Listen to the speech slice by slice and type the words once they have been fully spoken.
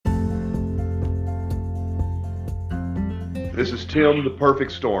This is Tim, the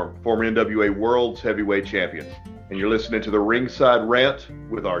Perfect Storm, former NWA World's Heavyweight Champion, and you're listening to the Ringside Rant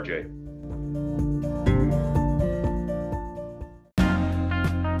with RJ.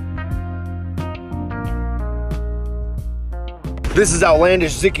 This is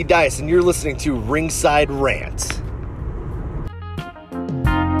Outlandish Zicky Dice, and you're listening to Ringside Rant. The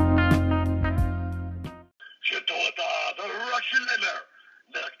Russian liver,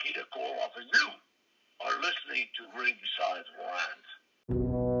 Nikita Koloff, and you are listening to Ringside Rant.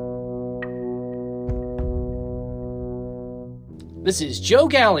 This is Joe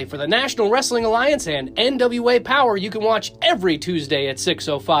Galley for the National Wrestling Alliance and NWA Power. You can watch every Tuesday at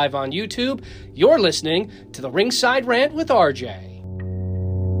 6:05 on YouTube. You're listening to the Ringside Rant with RJ.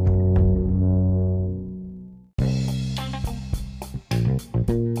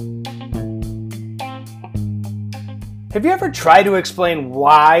 Have you ever tried to explain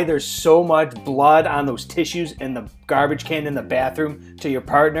why there's so much blood on those tissues in the garbage can in the bathroom to your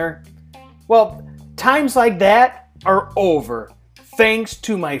partner? Well, times like that are over, thanks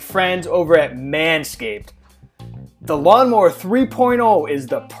to my friends over at Manscaped. The Lawnmower 3.0 is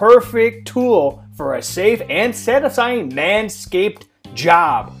the perfect tool for a safe and satisfying Manscaped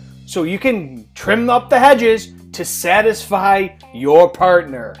job, so you can trim up the hedges to satisfy your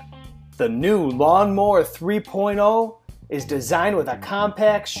partner. The new Lawnmower 3.0 is designed with a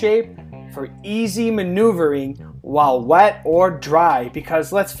compact shape for easy maneuvering while wet or dry,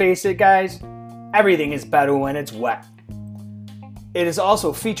 because let's face it guys, everything is better when it's wet. It is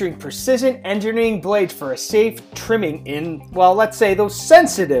also featuring precision engineering blades for a safe trimming in, well, let's say those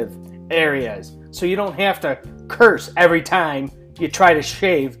sensitive areas, so you don't have to curse every time you try to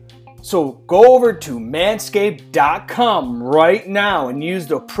shave. So go over to manscaped.com right now and use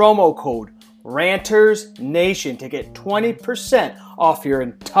the promo code Ranters Nation to get 20% off your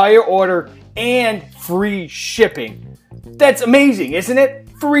entire order and free shipping. That's amazing, isn't it?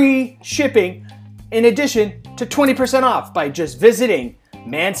 Free shipping in addition to 20% off by just visiting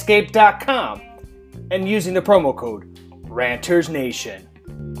manscaped.com and using the promo code Ranters Nation.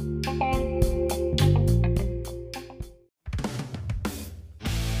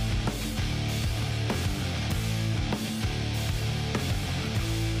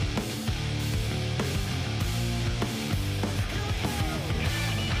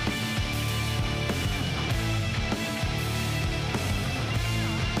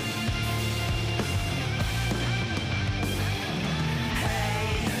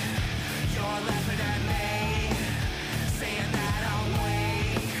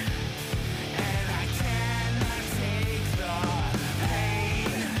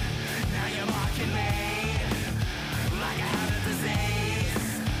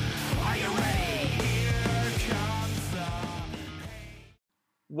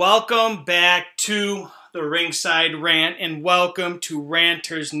 Welcome back to the Ringside Rant, and welcome to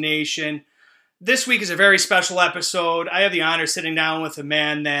Ranters Nation. This week is a very special episode. I have the honor of sitting down with a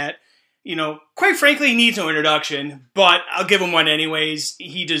man that, quite frankly, needs no introduction, but I'll give him one anyways.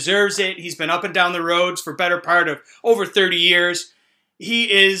 He deserves it. He's been up and down the roads for better part of over 30 years.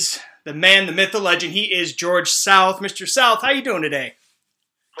 He is the man, the myth, the legend. He is George South. Mr. South, how you doing today?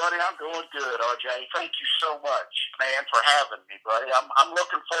 Buddy, I'm doing good, RJ. Thank you so much, man, for having me, buddy. I'm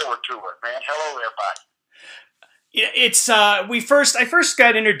looking forward to it, man. Hello, everybody. Yeah, it's I first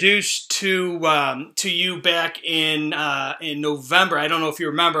got introduced to you back in November. I don't know if you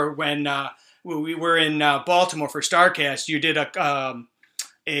remember when we were in Baltimore for Starrcast. You did I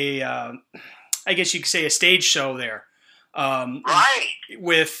guess you could say a stage show there. Right.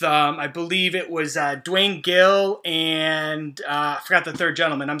 With, I believe it was Dwayne Gill and I forgot the third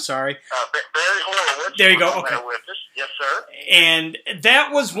gentleman. I'm sorry. Barry Horowitz. There you go. Okay. With us. Yes, sir. And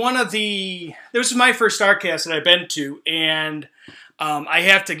that was this was my first Starrcast that I've been to, and I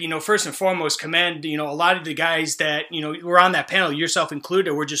have to, first and foremost commend, a lot of the guys that, were on that panel, yourself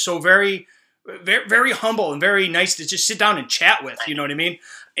included, were just so very, very, very humble and very nice to just sit down and chat with. You know what I mean?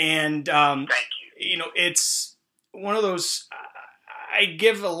 And thank you. It's one of those, I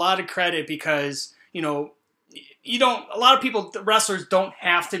give a lot of credit because, a lot of people, wrestlers don't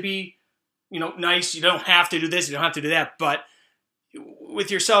have to be, nice. You don't have to do this. You don't have to do that. But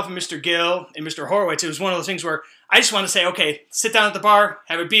with yourself and Mr. Gill and Mr. Horowitz, it was one of those things where I just want to say, okay, sit down at the bar,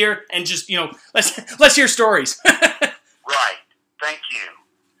 have a beer, and just, let's hear stories. Right. Thank you.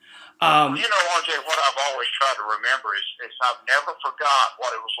 RJ, what I've always tried to remember is I've never forgot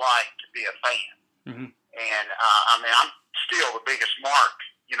what it was like to be a fan. Mm-hmm. And, I'm still the biggest mark,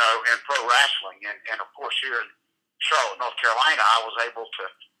 in pro wrestling. And of course, here in Charlotte, North Carolina, I was able to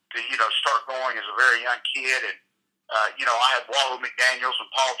start going as a very young kid. And, I had Wahoo McDaniels and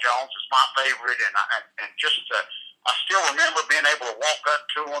Paul Jones as my favorite. And just I still remember being able to walk up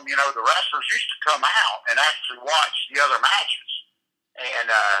to them. You know, the wrestlers used to come out and actually watch the other matches.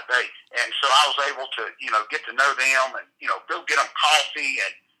 And so I was able to, you know, get to know them and, you know, go get them coffee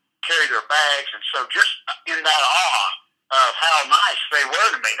and carry their bags. And so just in that awe of how nice they were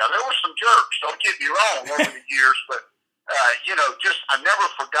to me. Now, there were some jerks, don't get me wrong, over the years, but, you know, just I never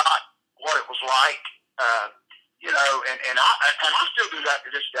forgot what it was like, you know, and I still do that to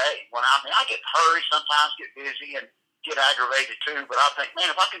this day. When I get hurried sometimes, get busy and get aggravated too, but I think, man,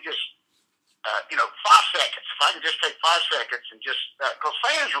 if I can just, you know, 5 seconds. If I can just take 5 seconds and just, because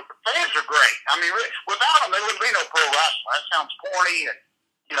fans are great. I mean, without them, there wouldn't be no pro wrestling. That sounds corny, and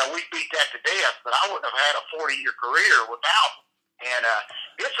you know, we beat that to death. But I wouldn't have had a 40-year career without them. And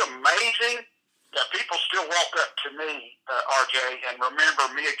it's amazing that people still walk up to me, RJ, and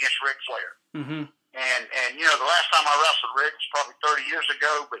remember me against Ric Flair. Mm-hmm. And you know, the last time I wrestled Ric was probably 30 years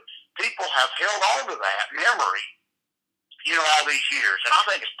ago. But people have held on to that memory, you know, all these years, and I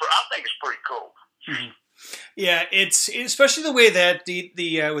think it's pretty cool. Mm-hmm. Yeah, it's especially the way that the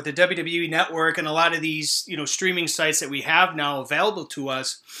with the WWE Network and a lot of these, you know, streaming sites that we have now available to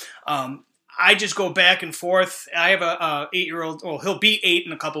us. I just go back and forth. I have a 8-year-old. Well, he'll be 8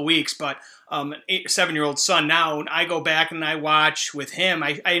 in a couple weeks, but an 7-year-old son now. And I go back and I watch with him.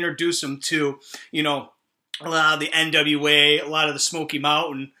 I introduce him to, you know, a lot of the NWA, a lot of the Smoky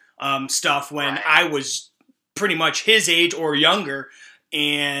Mountain stuff when I was pretty much his age or younger,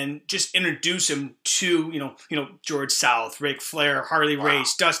 and just introduce him to, you know, George South, Ric Flair, Harley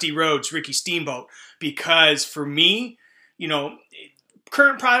Race, Dusty Rhodes, Ricky Steamboat, because for me, you know,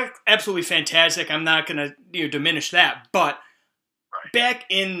 current product, absolutely fantastic. I'm not going to, you know, diminish that, but back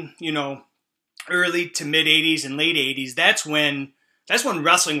in, you know, early to mid 80s and late 80s, that's when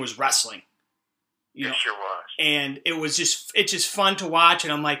wrestling was wrestling. You know? It sure was. And it's just fun to watch,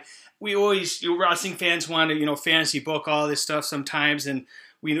 and I'm like, we always, you wrestling fans want to, you know, fantasy book all this stuff sometimes, and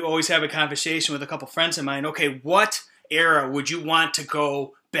we always have a conversation with a couple friends of mine. Okay, what era would you want to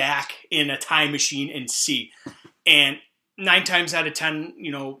go back in a time machine and see? And 9 times out of 10,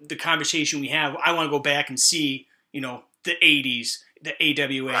 you know, the conversation we have, I want to go back and see, you know, the 80s, the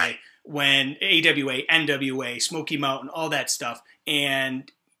AWA, when AWA, NWA, Smoky Mountain, all that stuff,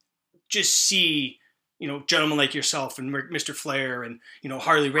 and just see, you know, gentlemen like yourself and Mr. Flair and, you know,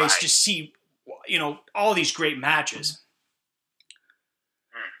 Harley Race, just see, you know, all these great matches.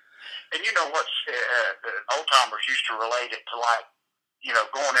 And you know what's, the old timers used to relate it to, like, you know,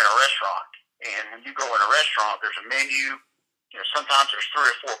 going in a restaurant. And when you go in a restaurant, there's a menu. You know, sometimes there's 3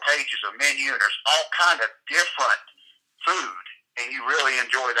 or 4 pages of menu, and there's all kind of different food, and you really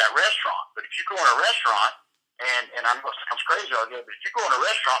enjoy that restaurant. But if you go in a restaurant, and I know it sounds crazy, but if you go in a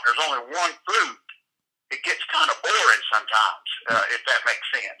restaurant, there's only one food. It gets kind of boring sometimes, if that makes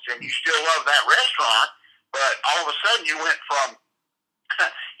sense. And you still love that restaurant, but all of a sudden you went from,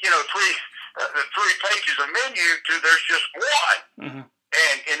 you know, 3 pages of menu to there's just one. Mm-hmm.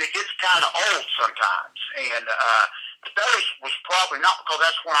 And it gets kind of old sometimes. And that was probably not, because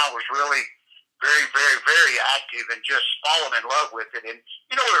that's when I was really very, very, very active and just falling in love with it. And,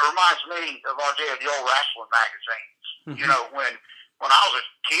 you know, it reminds me of RJ, of the old wrestling magazines. Mm-hmm. You know, when I was a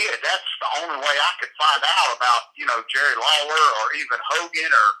kid, that's the only way I could find out about, you know, Jerry Lawler or even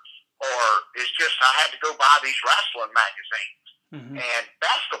Hogan, or it's just I had to go buy these wrestling magazines. Mm-hmm. And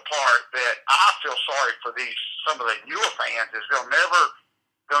that's the part that I feel sorry for some of the newer fans, is they'll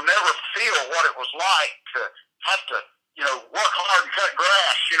never feel what it was like to have to, you know, work hard and cut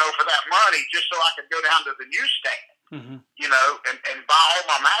grass, you know, for that money just so I could go down to the newsstand, you know, and buy all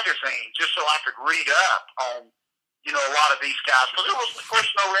my magazines just so I could read up on, you know, a lot of these guys, because there was, of course,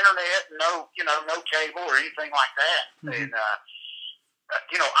 no internet, no cable or anything like that. Mm-hmm. And,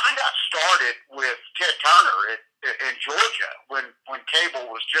 you know, I got started with Ted Turner in Georgia when cable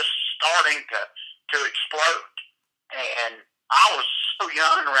was just starting to explode. And I was so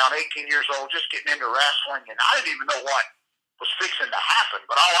young, around 18 years old, just getting into wrestling, and I didn't even know what was fixing to happen.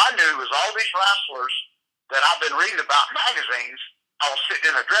 But all I knew was all these wrestlers that I've been reading about in magazines, I was sitting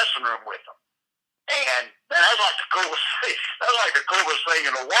in a dressing room with them. And man, that was like the coolest thing. That was like the coolest thing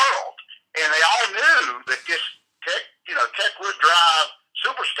in the world. And they all knew that this Techwood Drive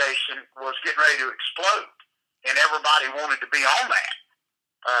Superstation was getting ready to explode, and everybody wanted to be on that.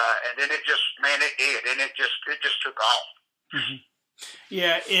 And then it just, man, it did, and it just took off. Mm-hmm.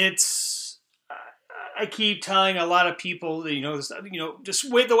 Yeah, I keep telling a lot of people that, just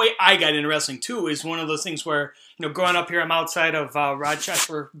the way I got into wrestling too is one of those things where, growing up here, I'm outside of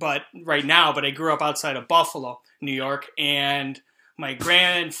Rochester, but I grew up outside of Buffalo, New York, and my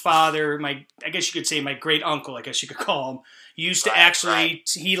grandfather, I guess you could say my great uncle, I guess you could call him, used to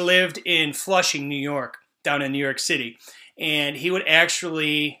he lived in Flushing, New York, down in New York City. And he would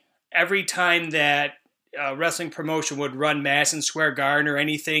actually, every time that wrestling promotion would run Madison Square Garden or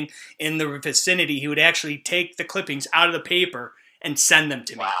anything in the vicinity, he would actually take the clippings out of the paper and send them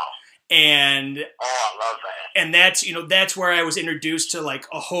to me. Wow. And I love that. And that's where I was introduced to like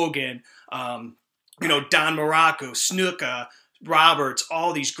a Hogan, Don Muraco, Snuka, Roberts,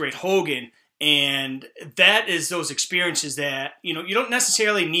 all these great Hogan. And that is those experiences that, you don't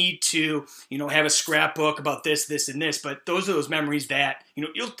necessarily need to, have a scrapbook about this, and this, but those are those memories that,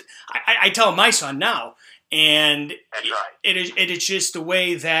 I tell my son now. And that's right. It is just the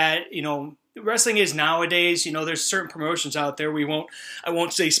way that, wrestling is nowadays. There's certain promotions out there. I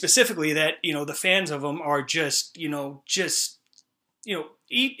won't say specifically that, the fans of them are just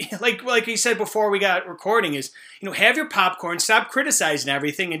eat like you said before we got recording is, have your popcorn, stop criticizing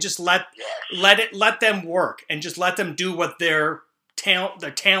everything, and just let them work and just let them do what their talent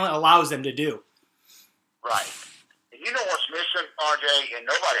allows them to do. Right. And you know what's missing, RJ, and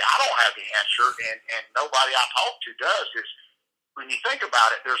I don't have the answer, and nobody I talk to does, is when you think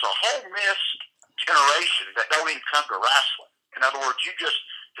about it, there's a whole missed generation that don't even come to wrestling. In other words, you just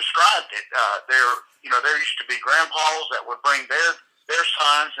described it. There used to be grandpas that would bring their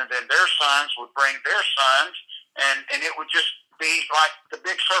sons, and then their sons would bring their sons, and it would just be like the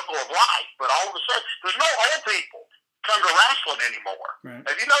big circle of life. But all of a sudden, there's no old people come to wrestling anymore. Right.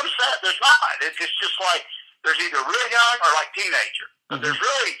 Have you noticed that? There's not. It's just like there's either real young or like teenager. But there's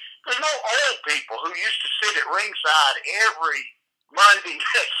no old people who used to sit at ringside every Monday,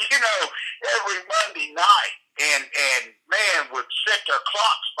 every Monday night, and man would set their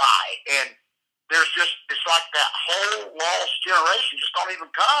clocks by, and it's like that whole lost generation just don't even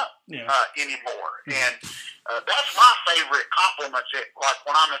come anymore. And that's my favorite compliments. Like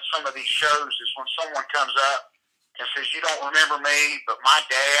when I'm at some of these shows is when someone comes up and says, "You don't remember me, but my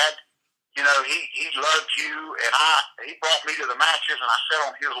dad, he loved you, and he brought me to the matches, and I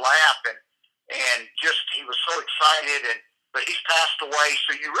sat on his lap, and just he was so excited, but he's passed away."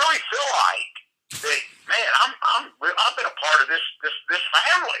 So you really feel like that, man, I've been a part of this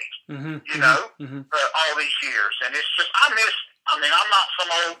family, all these years, and it's just I miss. I mean, I'm not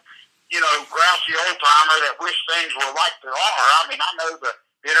some old, grouchy old timer that wish things were like they are. I mean, I know the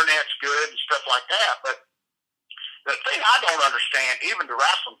internet's good and stuff like that, but the thing I don't understand, even the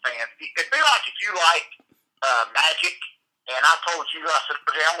wrestling fans, it'd be like if you like Magic, and I told you, I said,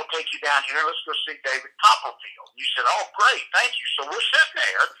 "Okay, I'm gonna take you down here. Let's go see David Copperfield." You said, "Oh, great, thank you." So we're sitting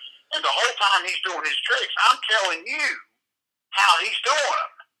there. And the whole time he's doing his tricks, I'm telling you how he's doing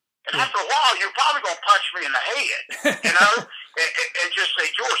them. And after a while, you're probably going to punch me in the head, and just say,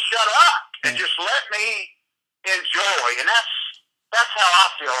 "George, shut up, and just let me enjoy." And that's how I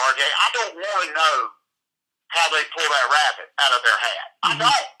feel, RJ. I don't want to know how they pull that rabbit out of their hat. I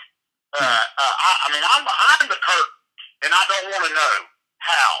don't. I'm behind the curtain, and I don't want to know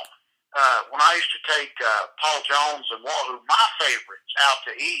how. When I used to take Paul Jones and Wahoo, my favorites, out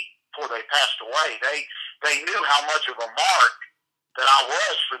to eat before they passed away, they knew how much of a mark that I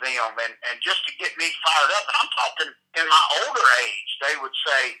was for them, and just to get me fired up, and I'm talking in my older age, they would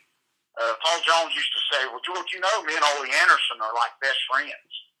say, Paul Jones used to say, "Well, George, me and Ole Anderson are like best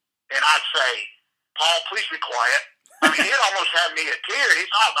friends." And I'd say, "Paul, please be quiet." I mean, he'd almost have me a tear. He's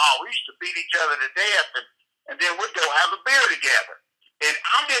like, "No, we used to beat each other to death, and then we'd go have a beer together." And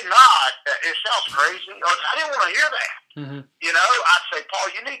I did not, it sounds crazy, I didn't want to hear that. I'd say, "Paul,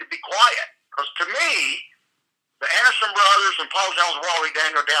 you need to be quiet." Because to me, the Anderson brothers and Paul Jones and Wally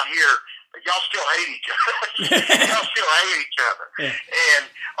Daniel down here, y'all still hate each other. Y'all still hate each other. Yeah. And,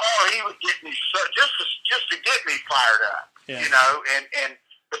 he would get me, just to get me fired up,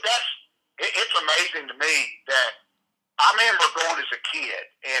 but it's amazing to me that I remember going as a kid,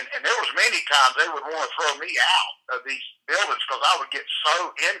 and there was many times they would want to throw me out of these buildings because I would get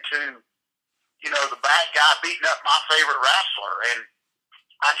so into, the bad guy beating up my favorite wrestler. And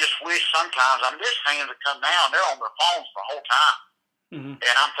I just wish sometimes, there's fans that come now and they're on their phones the whole time.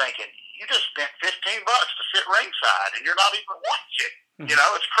 And I'm thinking, you just spent $15 to sit ringside and you're not even watching.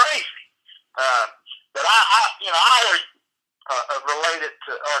 It's crazy. But I always relate it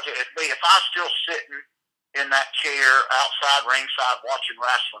to me. If I was still sitting in that chair outside ringside watching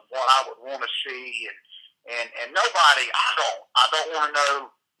wrestling, what I would want to see, and nobody, I don't want to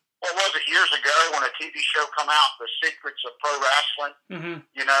know, what was it years ago when a TV show come out, The Secrets of Pro Wrestling, and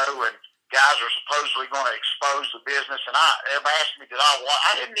guys are supposedly going to expose the business, and everybody asked me, did I watch?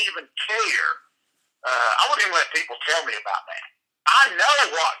 I didn't even care. I wouldn't even let people tell me about that. I know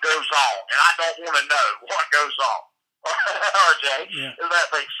what goes on, and I don't want to know what goes on. RJ, does that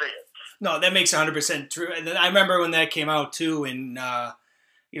make sense? No, that makes 100% true. And then I remember when that came out too, and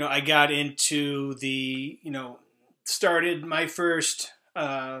I got into the, started my first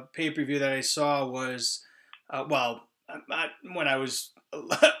pay-per-view that I saw was, when I was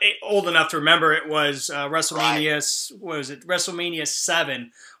old enough to remember, it was WrestleMania. What was it? WrestleMania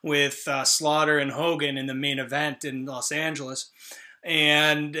 7 with Slaughter and Hogan in the main event in Los Angeles,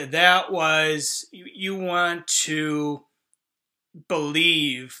 and that was you want to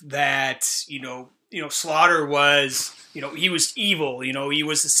believe that Slaughter was he was evil. He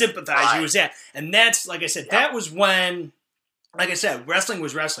was a sympathizer. Right. He was that, and that's like I said. That was when, like I said, wrestling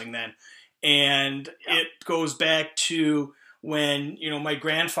was wrestling then, and it goes back to when my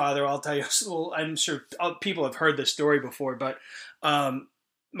grandfather. I'll tell you. I'm sure people have heard this story before, but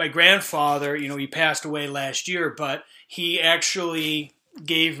my grandfather, he passed away last year, but he actually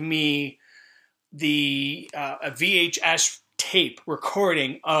gave me a VHS tape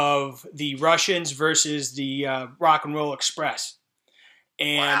recording of the Russians versus the Rock and Roll Express.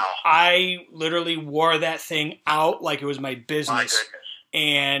 And Wow. I literally wore that thing out like it was my business. My goodness.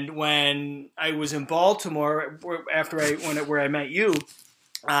 And when I was in Baltimore, where I met you,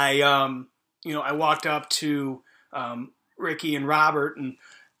 I walked up to Ricky and Robert, and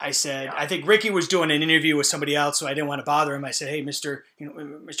I said, I think Ricky was doing an interview with somebody else, so I didn't want to bother him. I said, "Hey, Mr.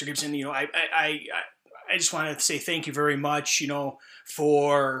 Gibson, I just wanted to say thank you very much,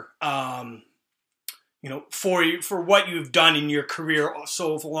 for for what you've done in your career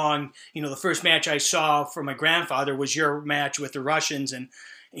so long. The first match I saw for my grandfather was your match with the Russians, and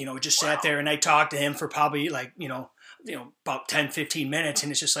just sat there and I talked to him for probably about 10, 15 minutes,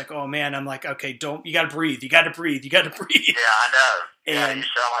 and it's just like, oh man, I'm like, okay, you got to breathe. Yeah, I know. And you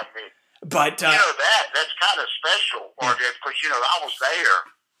sound like me. But that's kind of special, RJ, because I was there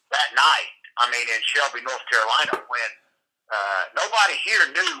that night. In Shelby, North Carolina, when nobody here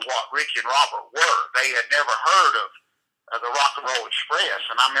knew what Ricky and Robert were. They had never heard of the Rock and Roll Express,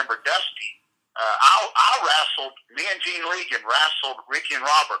 and I remember Dusty. Me and Gene Ligon wrestled Ricky and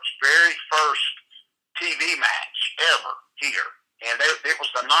Robert's very first TV match ever here, and it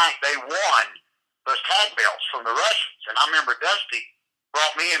was the night they won those tag belts from the Russians. And I remember Dusty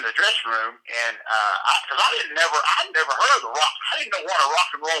brought me in the dressing room, and because I'd never heard of the Rock. I didn't know what a Rock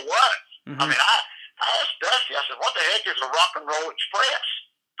and Roll was. Mm-hmm. I asked Dusty. I said, "What the heck is a Rock and Roll Express?"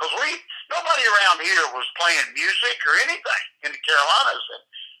 Because nobody around here was playing music or anything in the Carolinas. And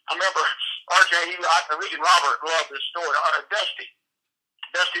I remember RJ, Ricky and Robert loved this story.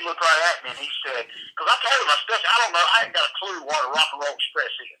 Dusty looked right at me and he said, because I told him, I said, "Dusty, I don't know. I ain't got a clue what a Rock and Roll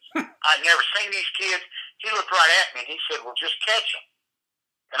Express is. I'd never seen these kids." He looked right at me and he said, "Well, just catch them."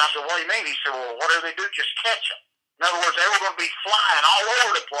 And I said, "What do you mean?" He said, "Well, what do they do? Just catch them." In other words, they were going to be flying all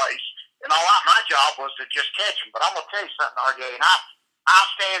over the place, and my job was to just catch them. But I'm going to tell you something, RJ, and I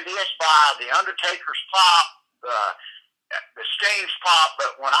stand this by the Undertaker's pop, the Sting's pop,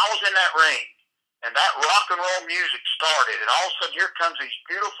 but when I was in that ring, and that rock and roll music started, and all of a sudden here comes these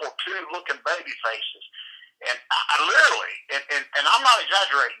beautiful two-looking baby faces. And I literally, and I'm not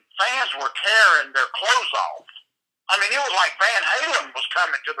exaggerating, fans were tearing their clothes off. It was like Van Halen was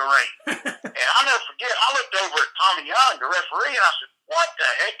coming to the ring. And I'll never forget, I looked over at Tommy Young, the referee, and I said, "What the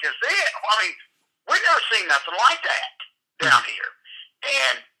heck is this?" We've never seen nothing like that down here.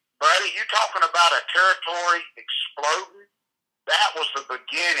 And, buddy, you talking about a territory exploding? That was the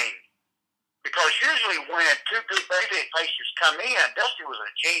beginning. Because usually when two good baby faces come in, Dusty was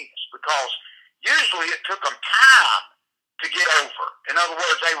a genius, because usually it took them time to get over. In other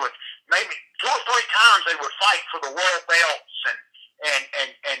words, they would maybe 2 or 3 times they would fight for the world belts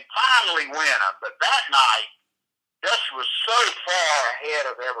and finally win them. But that night, Dusty was so far ahead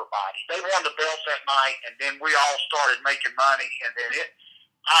of everybody. They won the belts that night, and then we all started making money. And then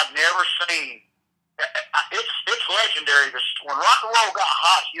I've never seen. It's legendary. When rock and roll got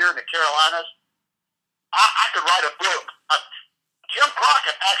hot here in the Carolinas, I could write a book. Jim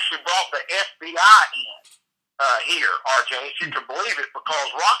Crockett actually brought the FBI in here, RJ, if you can believe it, because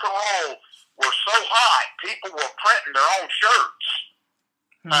rock and roll were so hot, people were printing their own shirts,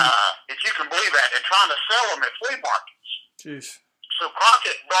 if you can believe that, and trying to sell them at flea markets. Jeez. So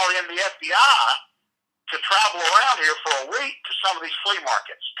Crockett brought in the FBI to travel around here for a week to some of these flea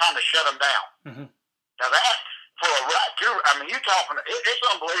markets, trying to shut them down. Mm-hmm. Now that, you're talking, it's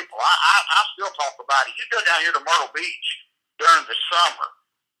unbelievable. I still talk about it. You go down here to Myrtle Beach during the summer,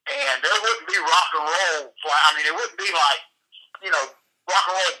 and there wouldn't be rock and roll flags. It wouldn't be like, rock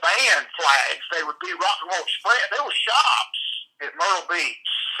and roll band flags. They would be rock and roll express. There were shops at Myrtle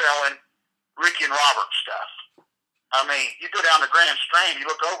Beach selling Ricky and Robert stuff. You go down to Grand Strand, you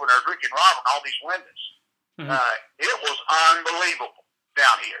look over, and there's Ricky and Robert and all these windows. Mm-hmm. It was unbelievable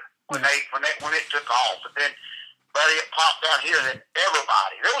down here when it took off. But then buddy, it popped down here that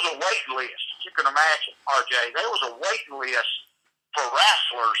everybody, there was a waiting list. You can imagine, RJ, there was a waiting list for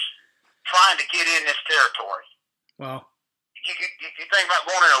wrestlers trying to get in this territory. Wow. You think about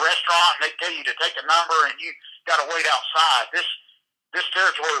going in a restaurant and they tell you to take a number and you got to wait outside. This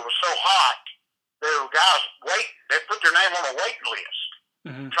territory was so hot, there were guys waiting. They put their name on a waiting list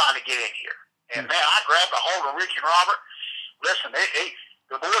trying to get in here. And man, I grabbed a hold of Ricky and Robert. Listen,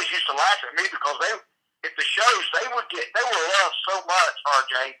 the boys used to laugh at me because at the shows they were loved so much,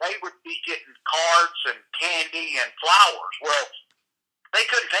 RJ. They would be getting cards and candy and flowers. Well, they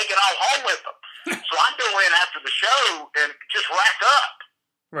couldn't take it all home with them. So I'd go in after the show and just rack up.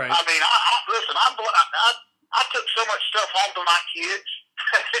 Right. I mean, I took so much stuff home to my kids.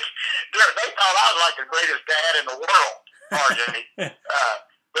 They thought I was like the greatest dad in the world, RJ.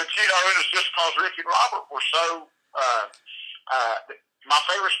 But, you know, it was just because Ricky and Robert were so my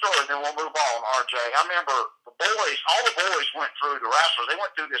favorite story, then we'll move on, RJ. I remember all the boys went through, the wrestlers, they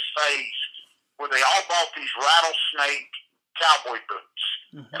went through this phase where they all bought these rattlesnake cowboy boots.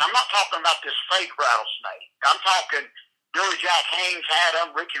 And I'm not talking about this fake rattlesnake. I'm talking Billy Jack Haynes had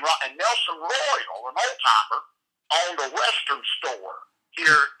them, Ricky Rock, and Nelson Royal, an old-timer, owned a Western store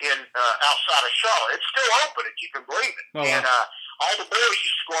here in outside of Charlotte. It's still open, if you can believe it. Oh, wow. And all the boys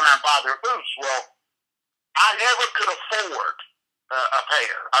used to go in there and buy their boots. Well, I never could afford a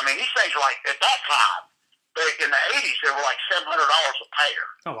pair. I mean, these things were like, at that time, in the 80s, they were like $700 a pair.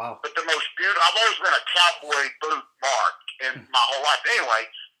 Oh, wow. But the most beautiful, I've always been a cowboy boot mark in my whole life. Anyway,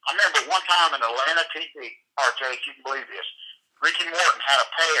 I remember one time in Atlanta TV, RJ, if you can believe this, Ricky Morton had a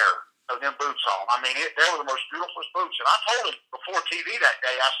pair of them boots on. I mean, they were the most beautiful boots. And I told him before TV that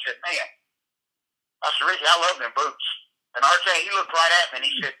day, I said, man, I said, Ricky, I love them boots. And RJ, he looked right at me and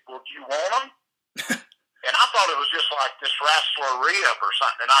he said, well, do you want them? And I thought it was just like this wrestler re-up or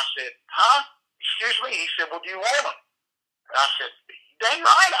something. And I said, huh? Excuse me? He said, well, do you want them? And I said, dang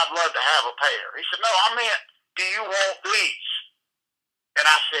right, I'd love to have a pair. He said, no, I meant, do you want these? And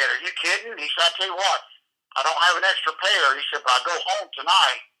I said, are you kidding? He said, I tell you what, I don't have an extra pair. He said, but I go home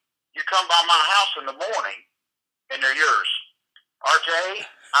tonight. You come by my house in the morning, and they're yours. RJ,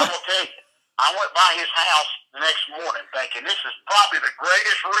 I will tell you, I went by his house the next morning thinking, this is probably the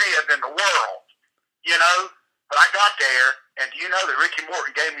greatest rib in the world, you know? But I got there, and do you know that Ricky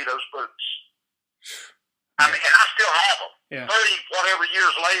Morton gave me those boots? I mean, and I still have them. Yeah. 30-whatever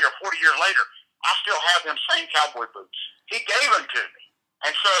years later, 40 years later, I still have them same cowboy boots. He gave them to me.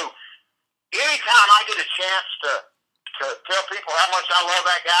 And so, anytime I get a chance to tell people how much I love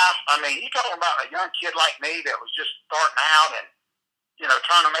that guy, I mean, you're talking about a young kid like me that was just starting out and, you know,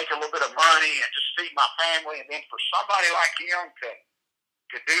 trying to make a little bit of money and just feed my family. And then for somebody like him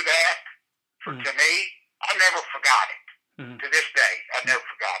to do that to me, I never forgot it. To this day, I never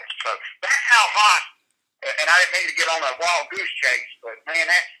forgot it. So that's how hot, and I didn't mean to get on a wild goose chase, but man,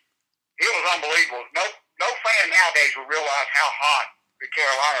 it was unbelievable. No fan nowadays will realize how hot the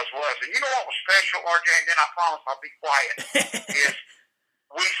Carolinas was. And you know what was special, RJ, and then I promise I'll be quiet, is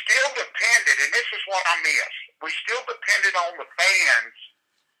we still depended, and this is what I miss, we still depended on the fans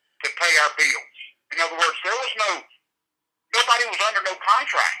to pay our bills. In other words, nobody was under no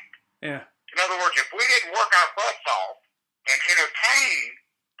contract. Yeah. In other words, if we didn't work our butts off and entertain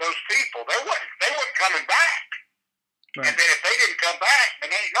those people, they weren't coming back. Right. And then if they didn't come back,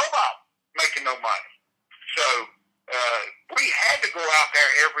 then ain't nobody making no money. So we had to go out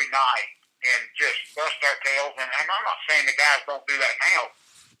there every night and just bust our tails. And I'm not saying the guys don't do that now,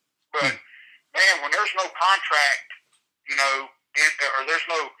 but man, when there's no contract, you know, or there's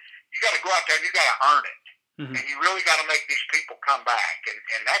no, you got to go out there and you got to earn it. And you really got to make these people come back.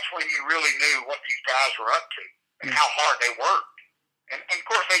 And that's when you really knew what these guys were up to and how hard they worked. And of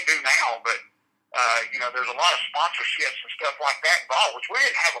course they do now, but, you know, there's a lot of sponsorships and stuff like that involved, which we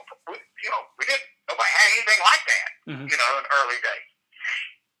didn't have nobody had anything like that, you know, in the early days.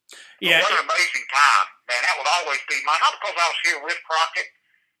 Yeah. What an amazing time, man. That would always be mine. Not because I was here with Crockett,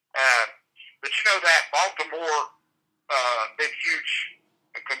 but you know that Baltimore, big, huge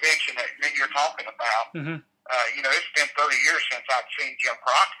convention that you're talking about, you know, it's been 30 years since I've seen Jim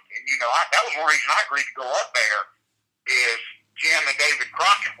Crockett. And, you know, that was one reason I agreed to go up there is Jim and David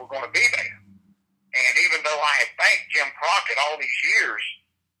Crockett were going to be there. And even though I had thanked Jim Crockett all these years,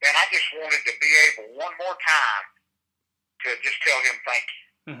 then I just wanted to be able one more time to just tell him thank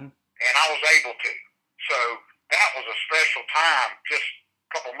you. And I was able to. So that was a special time just a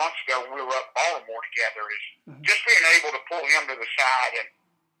couple months ago when we were up in Baltimore together, is just being able to pull him to the side. And,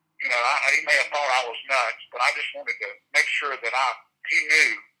 you know, he may have thought I was nuts, but I just wanted to make sure that he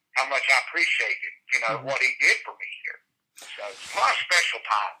knew how much I appreciated, you know, what he did for me here. So a lot of special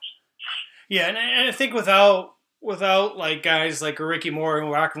times. Yeah, and I think without without like guys like Ricky Morton,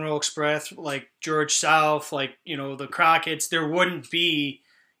 Rock and Roll Express, like George South, like, you know, the Crockett's, there wouldn't be,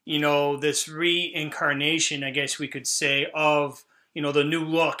 you know, this reincarnation, I guess we could say, of, you know, the new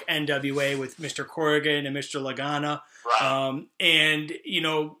look NWA with Mr. Corrigan and Mr. Lagana. Right. And, you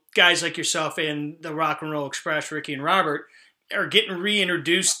know, guys like yourself and the Rock and Roll Express, Ricky and Robert, are getting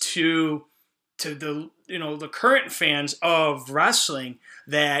reintroduced to the, you know, the current fans of wrestling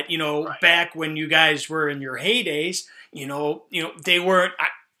that, you know, Right. back when you guys were in your heydays, you know, they weren't,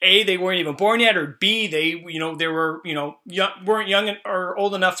 A, they weren't even born yet, or B, they, you know, they were, you know, weren't young or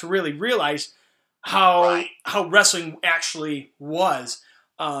old enough to really realize how wrestling actually was.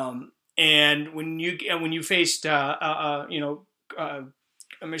 And when you faced, you know,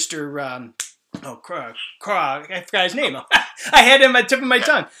 Mr. I forgot his name. I had him at the tip of my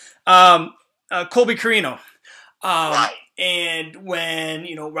tongue. Colby Carino. Right. And when,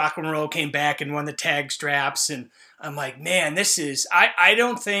 you know, Rock and Roll came back and won the tag straps, and I'm like, man, this is, I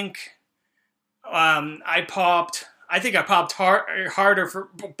don't think I popped harder for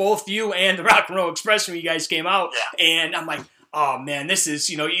both you and the Rock and Roll Express when you guys came out. Yeah. And I'm like, oh man, this is,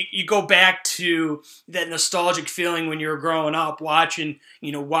 you know, you go back to that nostalgic feeling when you were growing up, watching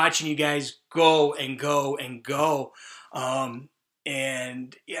you guys go and go and go.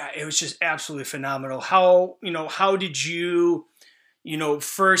 And yeah, it was just absolutely phenomenal. How did you, you know,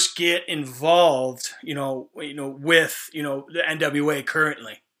 first get involved, with, you know, the NWA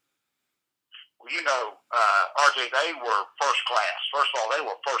currently? Well, you know, RJ, they were first class. First of all, they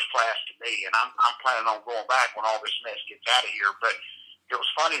were first class to me, and I'm planning on going back when all this mess gets out of here. But it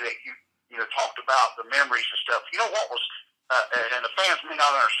was funny that you talked about the memories and stuff. You know what was, and the fans may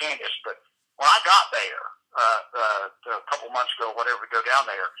not understand this, but when I got there a couple months ago, whatever, to go down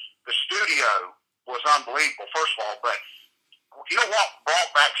there, the studio was unbelievable. First of all, but you know what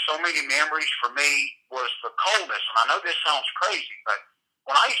brought back so many memories for me was the coldness. And I know this sounds crazy, but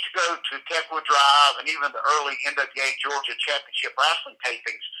when I used to go to Techwood Drive and even the early NWA Georgia Championship Wrestling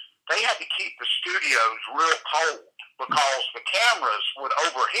tapings, they had to keep the studios real cold because the cameras would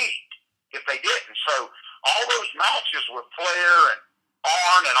overheat if they didn't. So all those matches with Flair and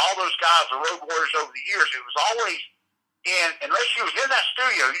Arn and all those guys, the Road Warriors over the years, it was always unless you was in that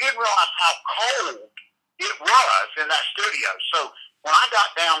studio, you didn't realize how cold it was in that studio. So when I got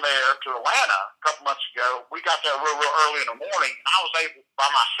down there to Atlanta a couple months ago, we got there real early in the morning, and I was able by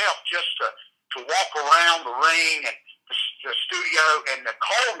myself just to walk around the ring and the studio, and the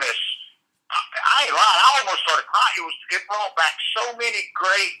coldness, I ain't lying, I almost started crying. It brought back so many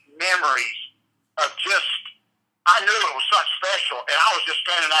great memories of just, I knew it was something special, and I was just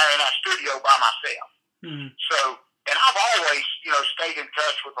standing there in that studio by myself. Mm-hmm. So, and I've always, you know, stayed in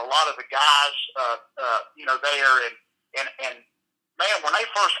touch with a lot of the guys, you know, there, and man, when they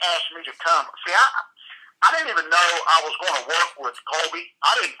first asked me to come, see, I didn't even know I was going to work with Colby.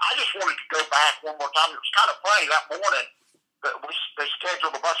 I just wanted to go back one more time. It was kind of funny that morning that they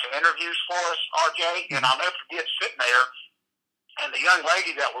scheduled a bunch of interviews for us, RJ, and I'll never forget sitting there, and the young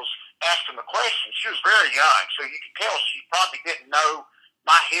lady that was asking the questions, she was very young, so you could tell she probably didn't know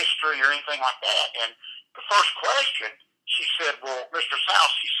my history or anything like that. And the first question, she said, well, Mr.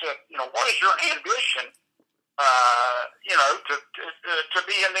 South, she said, you know, what is your ambition, you know, to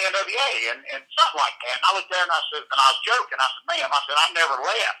be in the NWA and something like that. And I looked there and I said, and I was joking, I said, ma'am, I said, I never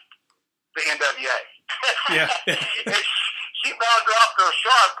left the NWA. Yeah. And she about dropped her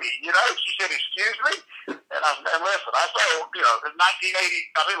Sharpie, you know. She said, excuse me? And I said, and listen, I said, you know, in 1980,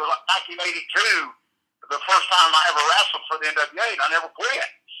 I think it was like 1982, the first time I ever wrestled for the NWA, and I never quit.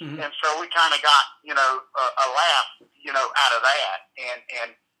 Mm-hmm. And so we kind of got, you know, a laugh, you know, out of that.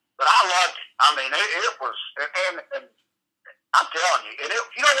 But I loved it. I mean, it was, and I'm telling you, and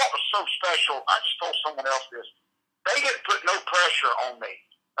you know what was so special? I just told someone else this. They didn't put no pressure on me,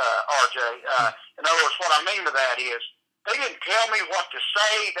 RJ. In other words, what I mean by that is, they didn't tell me what to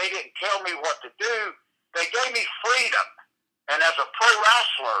say. They didn't tell me what to do. They gave me freedom. And as a pro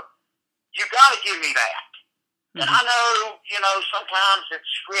wrestler, you got to give me that. Mm-hmm. And I know, you know, sometimes it's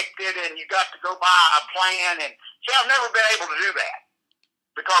scripted and you got to go by a plan. And see, I've never been able to do that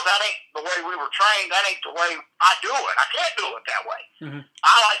because that ain't the way we were trained. That ain't the way I do it. I can't do it that way. Mm-hmm.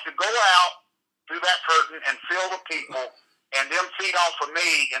 I like to go out through that curtain and feel the people and them feed off of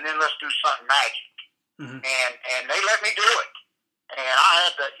me, and then let's do something magic. Mm-hmm. And they let me do it. And I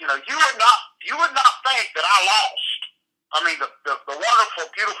had to, you know, you would not think that I lost. I mean, the wonderful,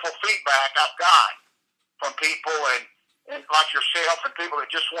 beautiful feedback I've got from people and like yourself and people that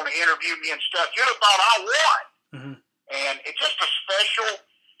just want to interview me and stuff, you'd have thought I won. Mm-hmm. And it's just a special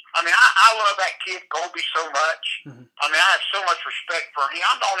I mean, I love that kid, Colby, so much. Mm-hmm. I mean, I have so much respect for him.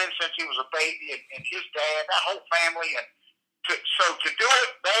 I've known him since he was a baby, and his dad, that whole family. And so to do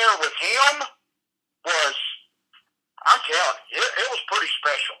it there with him was, I'm telling you, it was pretty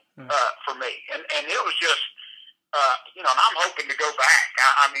special for me. And it was just, you know, and I'm hoping to go back.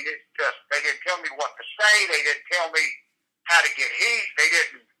 I mean, it's just, they didn't tell me what to say. They didn't tell me how to get heat. They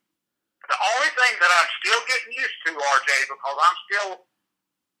didn't. The only thing that I'm still getting used to, RJ, because I'm still,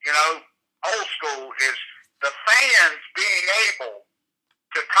 you know, old school, is the fans being able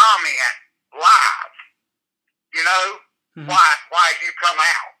to comment live. You know, why you come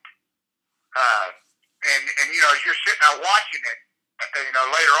out, and you know, as you're sitting there watching it, you know,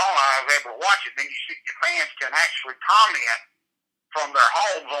 later on I was able to watch it. Then you see your fans can actually comment from their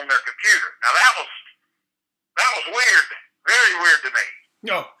homes on their computer. Now that was weird, very weird to me.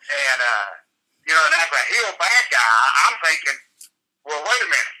 No. And, you know, and as a heel bad guy, I'm thinking, well, wait a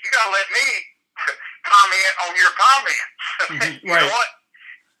minute. You got to let me comment on your comments. You right. know what?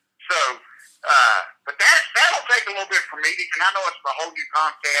 So, but that'll take a little bit for me. And I know it's the whole new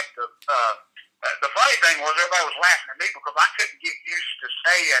concept of, the funny thing was everybody was laughing at me because I couldn't get used to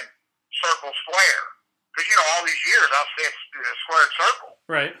saying circle square. Because, you know, all these years I've said squared circle.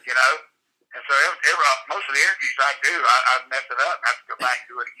 Right. You know? And so most of the interviews I do, I mess it up and have to go back and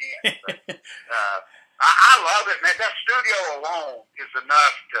do it again. But, I love it, man. That studio alone is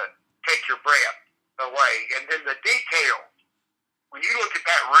enough to take your breath away. And then the detail, when you look at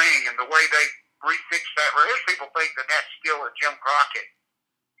that ring and the way they refixed that ring, there's people think that that's still a Jim Crockett.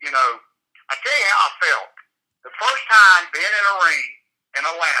 You know, I tell you how I felt. The first time being in a ring in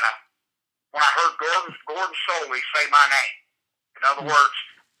Atlanta, when I heard Gordon Solie say my name. In other words,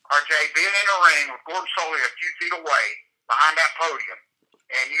 RJ, being in a ring with Gordon Solie a few feet away behind that podium,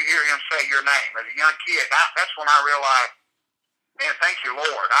 and you hear him say your name as a young kid, that's when I realized, man, thank you,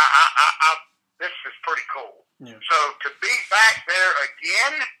 Lord. This is pretty cool. Yeah. So to be back there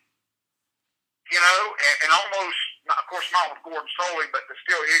again, you know, and almost, of course, not with Gordon Solie, but to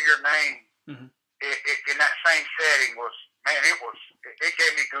still hear your name in that same setting was, man, it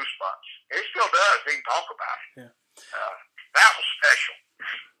gave me goosebumps. It still does, even talk about it. Yeah. That was special.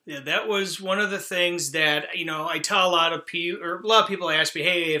 Yeah, that was one of the things that, you know, I tell a lot of people ask me,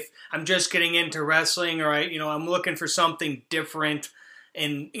 hey, if I'm just getting into wrestling or I'm looking for something different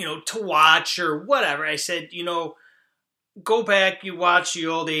and, you know, to watch or whatever. I said, you know, go back, you watch the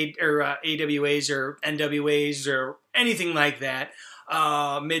old AWAs or NWAs or anything like that,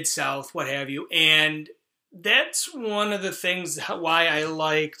 Mid-South, what have you. And that's one of the things why I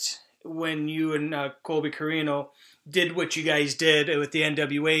liked when you and Colby Corino did what you guys did with the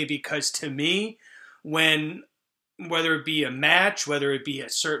NWA, because to me, whether it be a match, whether it be a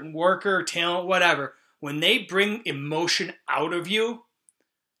certain worker, talent, whatever, when they bring emotion out of you,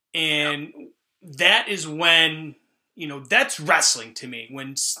 and that is when, you know, that's wrestling to me.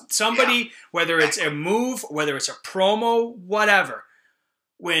 When somebody, whether it's a move, whether it's a promo, whatever,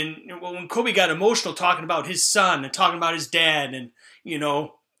 when Colby got emotional talking about his son and talking about his dad, and, you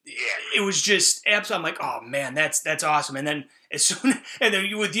know, it was just absolutely. I'm like, oh man, that's awesome. And then and then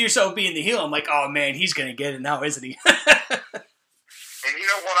with yourself being the heel, I'm like, oh man, he's gonna get it now, isn't he? And you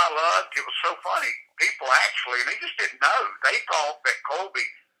know what I loved? It was so funny. People actually, they just didn't know. They thought that Colby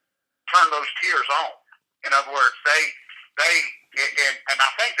turned those tears on. In other words, and I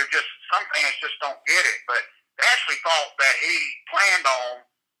think they're just, some fans just don't get it, but they actually thought that he planned on,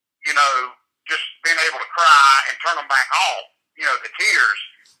 you know, just being able to cry and turn them back off, you know, the tears.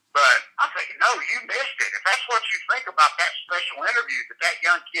 But I'm thinking, no, you missed it. If that's what you think about that special interview that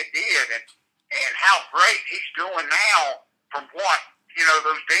young kid did, and how great he's doing now from what, you know,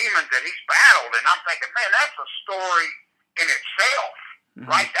 those demons that he's battled, and I'm thinking, man, that's a story in itself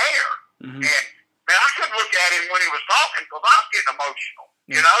right there. And, man, I couldn't look at him when he was talking because I was getting emotional,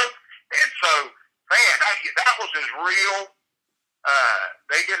 you know? And so, man, that was as real.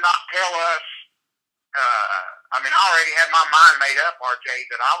 They did not tell us. I mean, I already had my mind made up, RJ,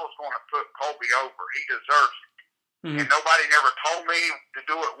 that I was going to put Colby over. He deserves it. And nobody never told me to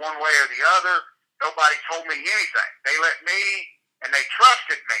do it one way or the other. Nobody told me anything. They let me, and they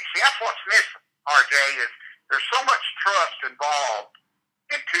trusted me. See, that's what's missing, RJ, is there's so much trust involved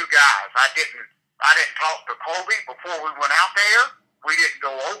in two guys. I didn't talk to Colby before we went out there. We didn't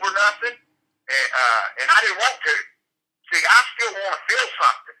go over nothing. And I didn't want to. See, I still want to feel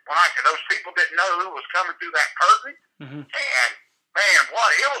something. Those people didn't know who was coming through that curtain. And, man,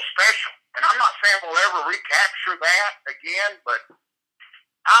 it was special. And I'm not saying we'll ever recapture that again, but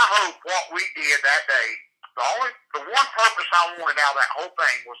I hope what we did that day, the one purpose I wanted out of that whole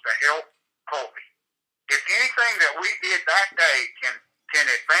thing was to help Colby. If anything that we did that day can can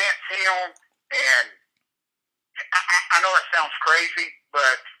advance him. And I know it sounds crazy,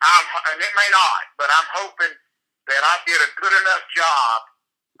 but and it may not, but I'm hoping that I did a good enough job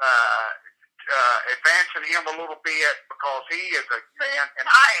advancing him a little bit, because he is a man, and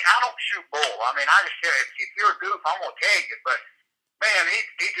I don't shoot bull. I mean, I just say, if you're a goof, I'm going to tag you, but man,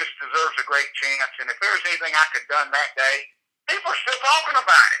 he just deserves a great chance. And if there's anything I could have done that day, people are still talking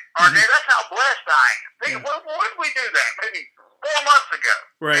about it. RJ, that's how blessed I am. When did we do that? Maybe 4 months ago.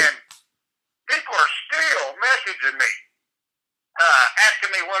 Right. And people are still messaging me,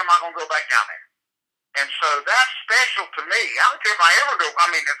 asking me, when am I going to go back down there? And so that's special to me. I don't care if I ever go. I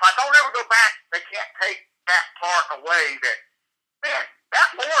mean, if I don't ever go back, they can't take that part away. That, man,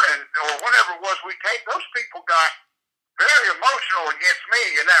 that morning or whenever it was we taped, those people got very emotional against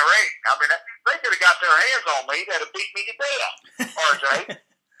me in that ring. I mean, they could have got their hands on me. They'd have beat me to death, RJ.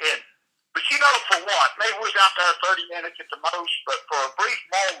 But you know, for what? Maybe we was out there 30 minutes at the most, but for a brief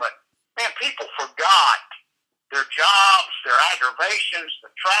moment, man, people forgot their jobs, their aggravations,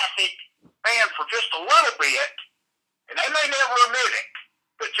 the traffic. Man, for just a little bit, and they may never admit it,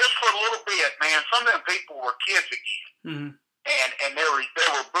 but just for a little bit, man, some of them people were kids again. Mm-hmm. And they were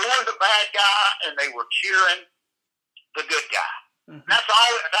booing the bad guy, and they were cheering the good guy. Mm-hmm. That's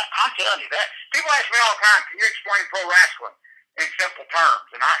all. I'm telling you that. People ask me all the time, can you explain pro wrestling in simple terms?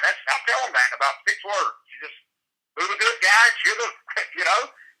 And I tell them that in about 6 words. You just boo the good guy, cheer the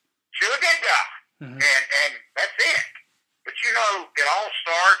good guy. Mm-hmm. And that's it. But you know, it all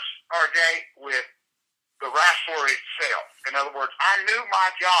starts, RJ, with the wrestler itself. In other words, I knew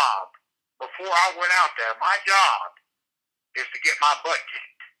my job before I went out there. My job is to get my butt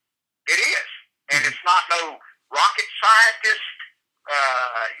kicked. It is. And it's not no rocket scientist,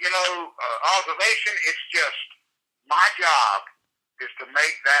 observation. It's just my job is to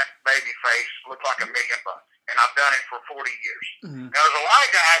make that baby face look like $1 million. And I've done it for 40 years. Mm-hmm. Now, there's a lot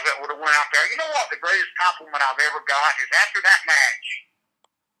of guys that would have went out there. You know what? The greatest compliment I've ever got is after that match,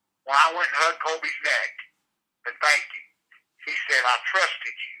 when I went and hugged Colby's neck, and thank you. He said, I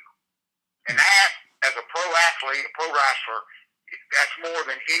trusted you. And that, as a pro athlete, a pro wrestler, that's more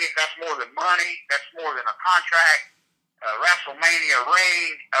than money. That's more than a contract, WrestleMania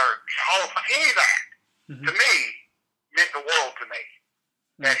ring, or any of that. Mm-hmm. To me, meant the world to me.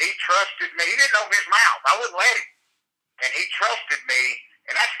 That he trusted me. He didn't open his mouth. I wouldn't let him. And he trusted me,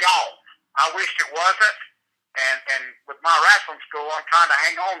 and that's gone. I wished it wasn't. And with my wrestling school, I'm trying to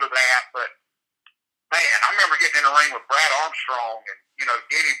hang on to that. But, man, I remember getting in the ring with Brad Armstrong and,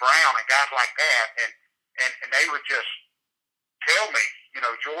 Denny Brown and guys like that. And they would just tell me,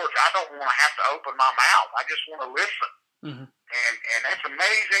 George, I don't want to have to open my mouth. I just want to listen. Mm-hmm. And that's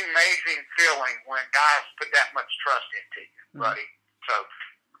amazing, amazing feeling when guys put that much trust into you, buddy. So,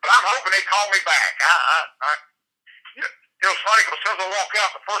 but I'm hoping they call me back. It was funny because as soon as I walk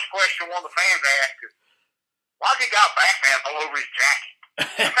out, the first question one of the fans asked is, why'd you got Batman all over his jacket?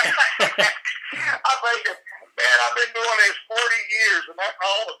 I'm thinking, man, I've been doing this 40 years, and that's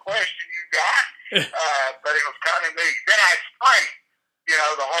all the question you got. But it was kind of neat. Then I explained,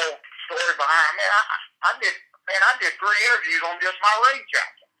 the whole story behind me. I did 3 interviews on just my ring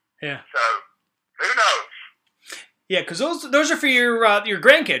jacket. Yeah. So, who knows? Yeah, because those are for your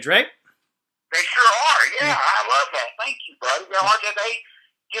grandkids, right? They sure are. Yeah, I love that. Thank you, buddy. They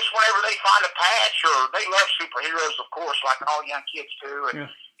just whenever they find a patch, or they love superheroes, of course, like all young kids do,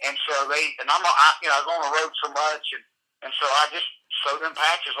 and so I go on the road so much, and so I just sew them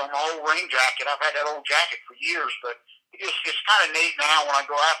patches on the whole ring jacket. I've had that old jacket for years, but it's kind of neat now when I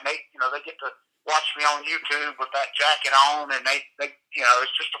go out and they get to watch me on YouTube with that jacket on, and they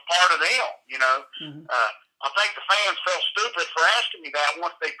it's just a part of them, Mm-hmm. I think the fans felt stupid for asking me that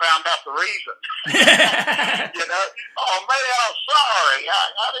once they found out the reason. Oh man, I'm sorry.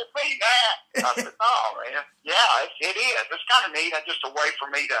 I didn't mean that. I said, no, man. Yeah, it is. It's kind of neat. It's just a way for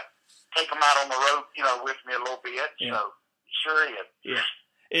me to take them out on the road, with me a little bit. Yeah. So, sure is. Yeah.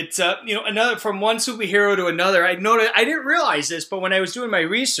 It's another, from one superhero to another. I didn't realize this, but when I was doing my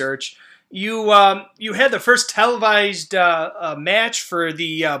research, you had the first televised match for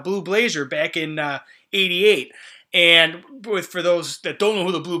the Blue Blazer back in '88, and for those that don't know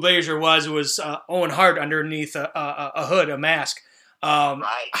who the Blue Blazer was, it was Owen Hart underneath a hood, a mask.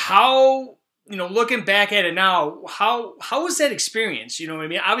 Right. How, looking back at it now, how was that experience? You know what I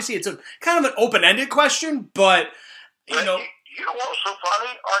mean? Obviously, it's a kind of an open-ended question, but You know what was so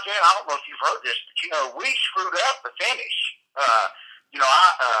funny, RJ? I don't know if you've heard this, but we screwed up the finish.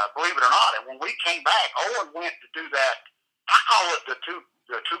 I believe it or not, and when we came back, Owen went to do that. I call it the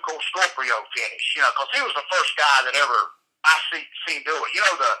Tuco Scorpio finish, because he was the first guy that ever I seen do it.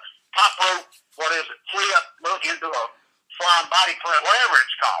 The top rope, flip, move into a flying down body press, whatever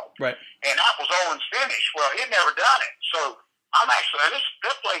it's called. Right. And that was Owen's finish. Well, he'd never done it. So I'm actually, and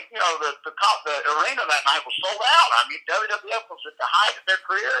this place, you know, the arena that night was sold out. I mean, WWF was at the height of their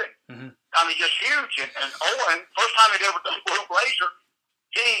career. And, I mean, just huge. And Owen, first time he'd ever done Blue Blazer,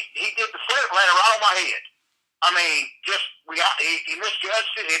 he did the flip, landed right on my head. I mean, he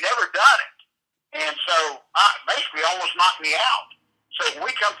misjudged it. He'd never done it. And so, basically almost knocked me out. So when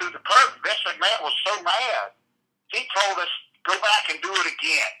we come through the curtain, Vince McMahon was so mad, he told us, go back and do it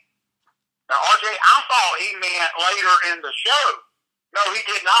again. Now, RJ, I thought he meant later in the show. No, he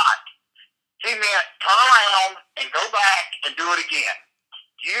did not. He meant turn around and go back and do it again.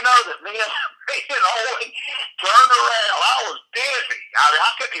 Do you know that me and Owen turned around? I was dizzy. I mean,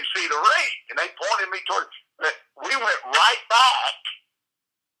 I couldn't even see the ring. And they pointed me toward, but we went right back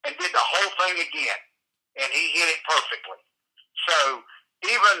and did the whole thing again. And he hit it perfectly. So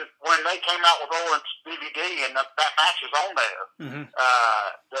even when they came out with Owen's DVD and that match is on there,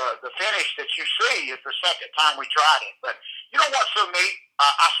 the finish that you see is the second time we tried it. But you know what's so neat?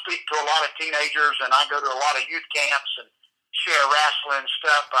 I speak to a lot of teenagers and I go to a lot of youth camps and share wrestling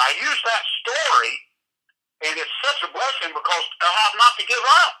stuff. But I use that story, and it's such a blessing because I have not to give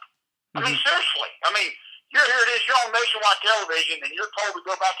up. I mean, seriously. I mean, here it is, you're on nationwide television, and you're told to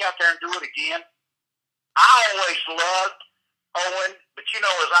go back out there and do it again. I always loved Owen, but you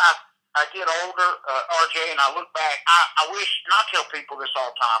know, as I get older, RJ, and I look back, I wish, and I tell people this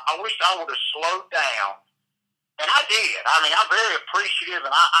all the time, I wish I would have slowed down, and I did. I mean, I'm very appreciative,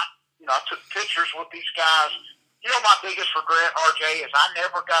 and I took pictures with these guys. You know, my biggest regret, RJ, is I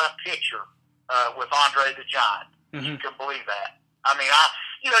never got a picture with Andre the Giant. You can believe that. I mean,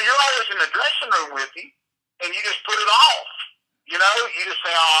 you're always in the dressing room with him, and you just put it off. You know, you just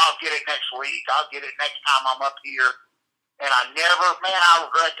say, oh, I'll get it next week. I'll get it next time I'm up here. And I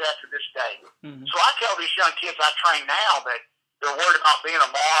regret that to this day. So I tell these young kids I train now that they're worried about being a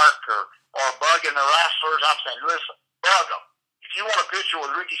mark or bugging the wrestlers. I'm saying, listen, bug them. If you want a picture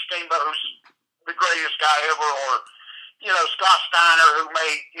with Ricky Steamboat, who's the greatest guy ever, or, you know, Scott Steiner, who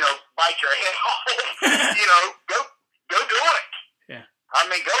may, you know, bite your head off, you know, go do it. Yeah. I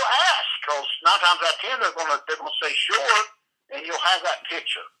mean, go ask, because 9 times out of 10 they're gonna say sure, and you'll have that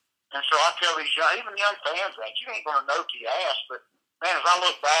picture. And so I tell these even young fans that you ain't gonna know till you ask. But man, as I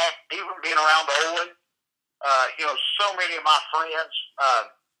look back, even being around Owen, you know, so many of my friends,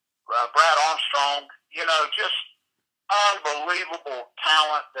 Brad Armstrong, you know, just unbelievable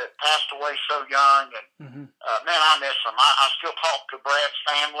talent that passed away so young. And man, I miss him. I still talk to Brad's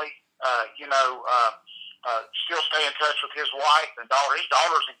family. You know, still stay in touch with his wife and daughter. His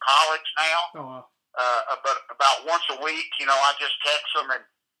daughter's in college now. Oh, wow. But about once a week, you know, I just text them and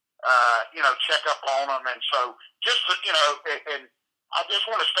you know, check up on them. And so just, you know, and I just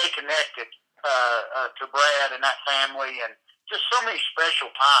want to stay connected to Brad and that family, and just so many special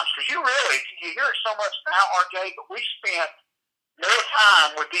times. Because you hear it so much now, RJ, but we spent more time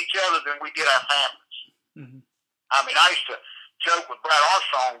with each other than we did our families. I mean, I used to joke with Brad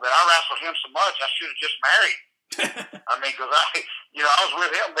Armstrong that I wrestled him so much I should have just married him. I mean, because I was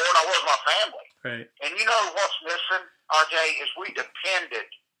with him more than I was my family. Right. And you know what's missing, RJ, is we depended.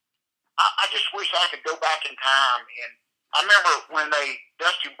 I just wish I could go back in time. And I remember when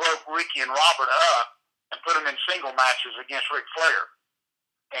Dusty broke Ricky and Robert up and put them in single matches against Ric Flair.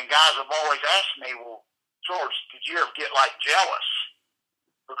 And guys have always asked me, well, George, did you ever get, like, jealous?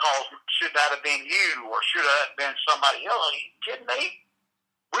 Because should that have been you, or should that have been somebody else? Are you kidding me?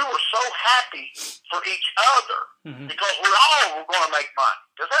 We were so happy for each other because we all were going to make money.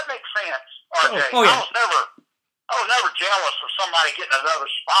 Does that make sense, RJ? Oh, yeah. I was never jealous of somebody getting another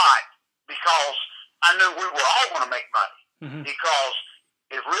spot because I knew we were all going to make money. Because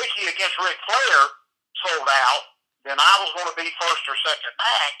if Ricky against Ric Flair sold out, then I was going to be first or second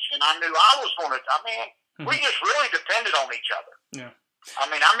match, and I knew I was going to. I mean, we just really depended on each other. Yeah. I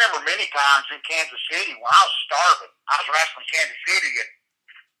mean, I remember many times in Kansas City when I was starving. I was wrestling Kansas City, and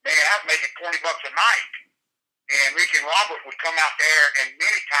man, I was making $20 a night. And Ricky and Robert would come out there, and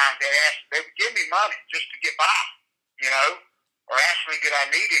many times they would give me money just to get by, you know, or ask me did I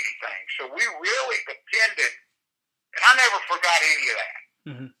need anything. So we really depended, and I never forgot any of that.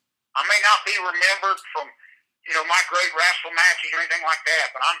 I may not be remembered from, you know, my great wrestling matches or anything like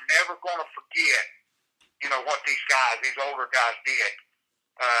that, but I'm never going to forget, you know, what these older guys did,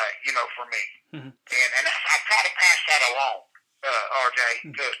 you know, for me. And I try to pass that along,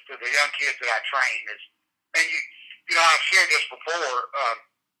 RJ, to the young kids that I train. And you know, I've shared this before.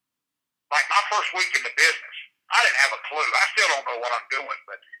 Like my first week in the business, I didn't have a clue. I still don't know what I'm doing,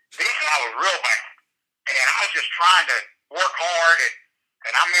 but then I was real bad, and I was just trying to work hard.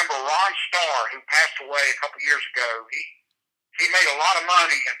 And I remember Ron Starr, who passed away a couple years ago. he made a lot of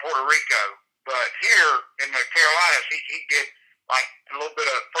money in Puerto Rico, but here in the Carolinas, he did like a little bit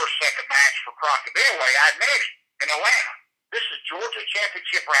of first, second match for Crockett. But anyway, I met him in Atlanta. This is Georgia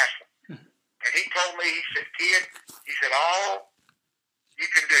Championship Wrestling. And he told me, he said, kid, he said, all you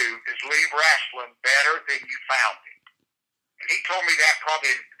can do is leave wrestling better than you found it. And he told me that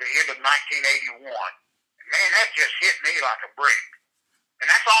probably at the end of 1981. And man, that just hit me like a brick. And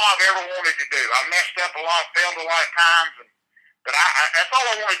that's all I've ever wanted to do. I messed up a lot, failed a lot of times, but that's all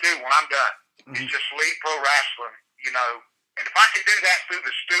I want to do when I'm done, is just leave pro wrestling, you know. And if I can do that through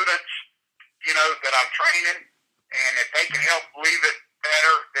the students, you know, that I'm training, and if they can help leave it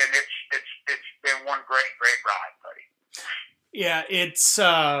better, then it's been one great ride, buddy. Yeah,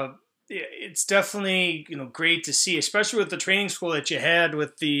 it's definitely, you know, great to see, especially with the training school that you had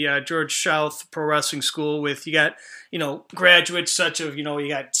with the George South Pro Wrestling School. With you got, you know, graduates such of, you know, you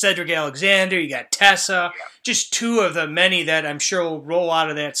got Cedric Alexander, you got Tessa, just two of the many that I'm sure will roll out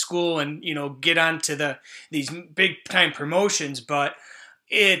of that school and, you know, get onto these big time promotions. But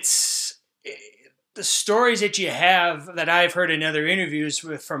it's the stories that you have that I've heard in other interviews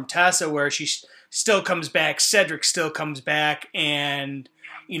from Tessa, where she still comes back, Cedric still comes back, and,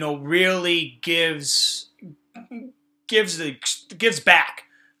 you know, really gives back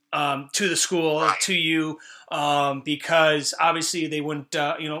to the school, to you, because obviously they wouldn't,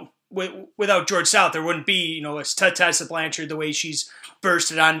 you know, without George South, there wouldn't be, you know, a Tessa Blanchard the way she's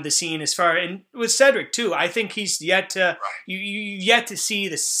bursted onto the scene. As far, and with Cedric too, I think he's yet to you yet to see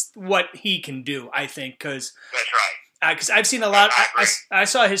what he can do. I think because that's right. Because I've seen a lot. I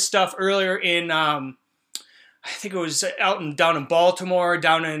saw his stuff earlier in. I think it was down in Baltimore,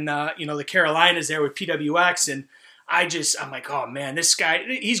 down in you know, the Carolinas there with PWX, and I'm like, oh man, this guy,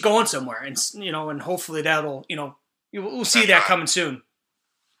 he's going somewhere, and, you know, and hopefully that'll, you know, we'll see that coming soon.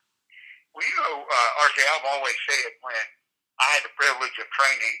 Well, you know, RJ, I've always said when I had the privilege of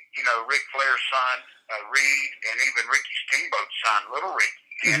training, you know, Ric Flair's son, Reed, and even Ricky Steamboat's son, Little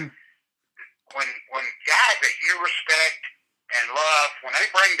Ricky, and when guys that you respect and love, when they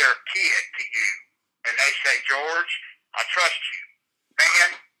bring their kid to you and they say, George, I trust you,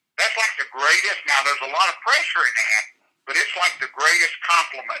 man, that's like the greatest. Now, there's a lot of pressure in that, but it's like the greatest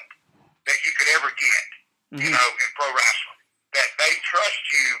compliment that you could ever get, you know, in pro wrestling, that they trust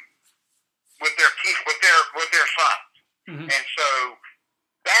you with their kid, with their sons. And so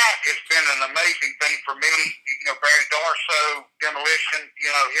that has been an amazing thing for me. You know, Barry Darso, Demolition,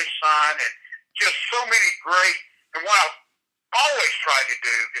 you know, his son, and just so many great. And what I've always tried to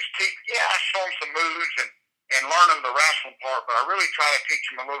do is teach. Yeah, I show them some moves and learn them the wrestling part, but I really try to teach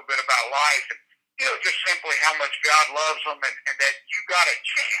them a little bit about life and, you know, just simply how much God loves them and that you got a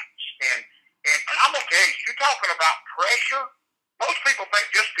chance. And I'm gonna tell you, you're talking about pressure. Most people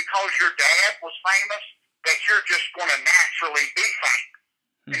think just because your dad was famous that you're just going to naturally be famous.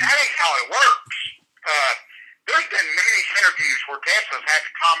 And that ain't how it works. There's been many interviews where Tessa's had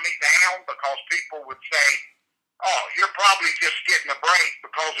to calm me down because people would say, oh, you're probably just getting a break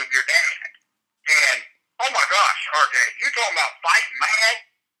because of your dad. And, oh my gosh, RJ, you're talking about fighting mad?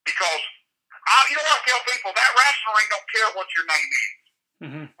 Because, you know what I tell people? That wrestling ring don't care what your name is.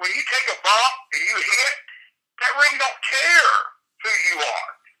 When you take a bump and you hit, that ring don't care who you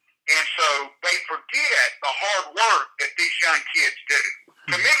are. And so they forget the hard work that these young kids do.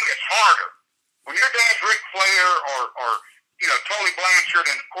 To me, it's harder. When your dad's Ric Flair or you know, Tully Blanchard,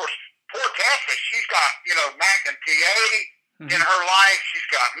 and of course, poor Tessa, she's got, you know, Magnum TA in her life. She's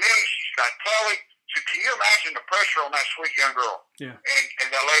got me. She's got Tully. So can you imagine the pressure on that sweet young girl? Yeah. And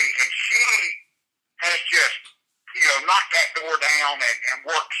that lady. And she has just, you know, knocked that door down and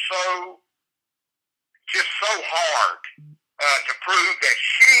worked so hard to prove that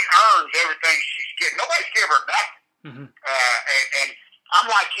she earns everything she's getting. Nobody's give her nothing. And I'm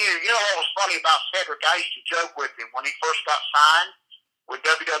like you. You know what was funny about Cedric? I used to joke with him when he first got signed with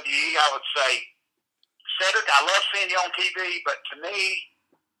WWE. I would say, Cedric, I love seeing you on TV, but to me,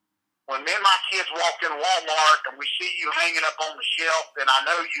 when me and my kids walk in Walmart and we see you hanging up on the shelf, then I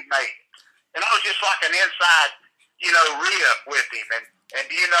know you made it. And I was just like an inside, you know, re-up with him. And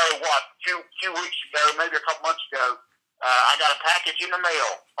do you know what? Two weeks ago, maybe a couple months ago, I got a package in the mail,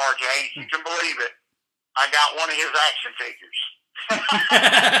 RJ, if you can believe it. I got one of his action figures.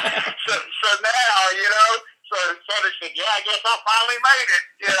 so now, you know, so Cedric said, yeah, I guess I finally made it.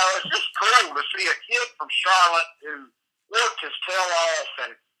 You know, it's just cool to see a kid from Charlotte who worked his tail off.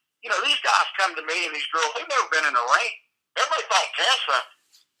 And, you know, these guys come to me and these girls, they've never been in a ring. Everybody thought Tessa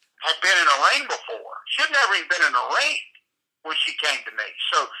had been in a ring before. She'd never even been in a ring when she came to me.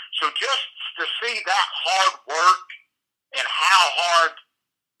 So just to see that hard work and how hard,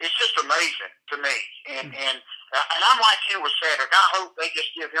 it's just amazing to me. And and I'm like you with Cedric. I hope they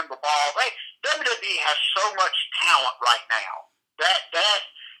just give him the ball. WWE has so much talent right now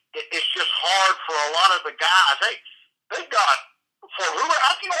it's just hard for a lot of the guys. They've got, for who,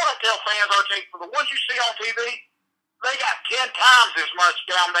 you know what I tell fans, RJ, for the ones you see on TV, they got 10 times as much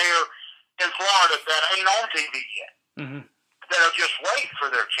down there in Florida that ain't on TV yet. Mm-hmm. That'll just wait for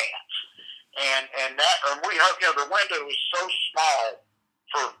their chance. And we hope, the window is so small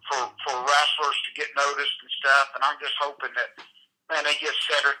for wrestlers to get noticed and stuff, and I'm just hoping that, man, they give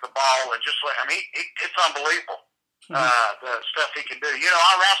Cedric the ball and just it's unbelievable. The stuff he can do.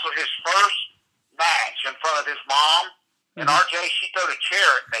 I wrestled his first match in front of his mom, and RJ, she threw a chair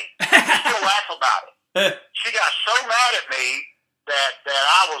at me. She still laugh about it. She got so mad at me that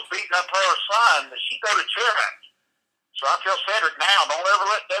I was beating up her son that she threw a chair at me. So I tell Cedric now, don't ever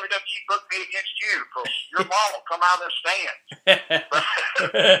let WWE book me against you, because your mom will come out of the stands.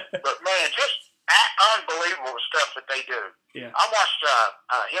 but man, just unbelievable the stuff that they do. Yeah. I watched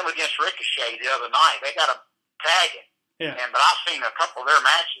him against Ricochet the other night. They got him tagging. Yeah. But I've seen a couple of their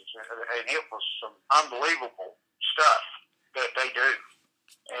matches, and it was some unbelievable stuff that they do.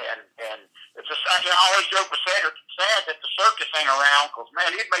 And it's just, I always joke with Cedric, it's sad that the circus ain't around, because,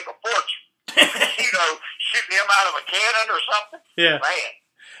 man, he'd make a fortune. Shooting him out of a cannon or something. Yeah. Man.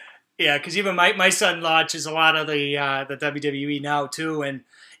 Yeah, because even my son watches a lot of the WWE now, too, and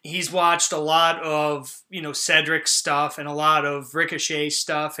he's watched a lot of, Cedric stuff and a lot of Ricochet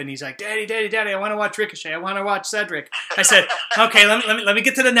stuff, and he's like, Daddy, I want to watch Ricochet. I want to watch Cedric. I said, okay, let me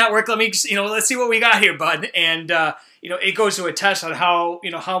get to the network. Let's see what we got here, bud. And it goes to attest on how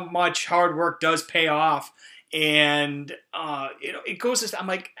much hard work does pay off, and it goes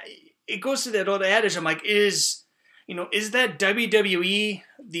to that old adage. I'm like, is that WWE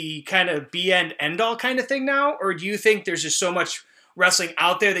the kind of be end all kind of thing now, or do you think there's just so much wrestling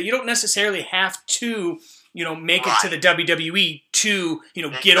out there that you don't necessarily have to, make it to the WWE to,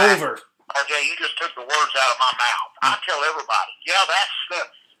 get over? RJ, you just took the words out of my mouth. I tell everybody, that's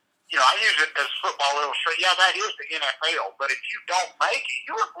I use it as Football Illustrated. Yeah, that is the NFL. But if you don't make it,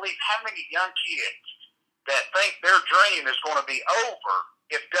 you wouldn't believe how many young kids that think their dream is going to be over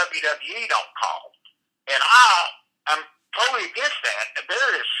if WWE don't call. And I'm totally against that.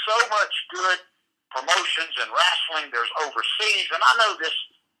 There is so much good promotions and wrestling. There's overseas, and I know this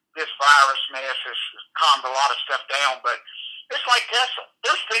virus mess has calmed a lot of stuff down, but it's like Tessa.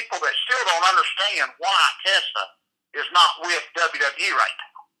 There's people that still don't understand why Tessa is not with WWE right now.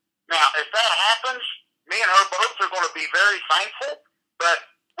 Now, if that happens, me and her both are going to be very thankful, but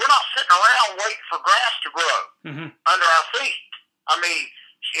we're not sitting around waiting for grass to grow under our feet. I mean,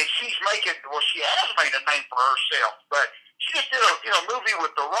 she's making, she has made a name for herself, but she just did a movie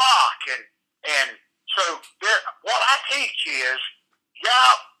with The Rock, and so what I teach is,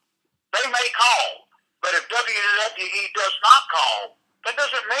 they may call, but if WWE does not call, that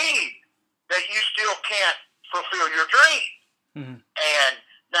doesn't mean that you still can't fulfill your dream. And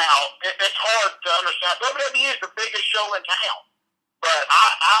now, it's hard to understand. WWE is the biggest show in town, but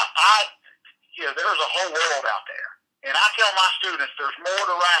there's a whole world out there. And I tell my students there's more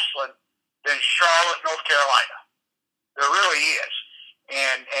to wrestling than Charlotte, North Carolina. There really is.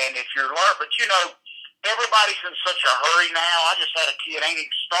 And if you're learning, but everybody's in such a hurry now. I just had a kid, ain't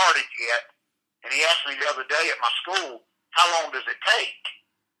even started yet, and he asked me the other day at my school, how long does it take?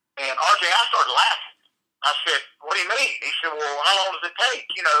 And RJ, I started laughing. I said, what do you mean? He said, well, how long does it take,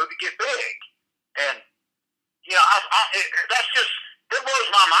 to get big? And, that's just, it blows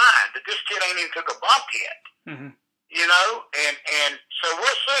my mind that this kid ain't even took a bump yet. And so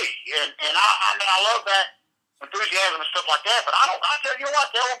we'll see. And I love that enthusiasm and stuff like that, but I tell you what,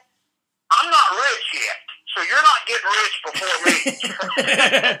 I'm not rich yet, so you're not getting rich before me.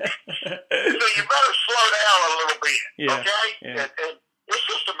 So you better slow down a little bit, okay? Yeah. And it's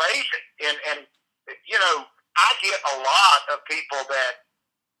just amazing. And I get a lot of people that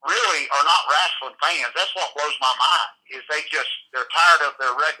really are not wrestling fans. That's what blows my mind, is they're tired of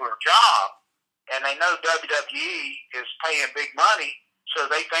their regular job, and they know WWE is paying big money, so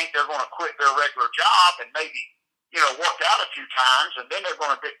they think they're going to quit their regular job and maybe work out a few times, and then they're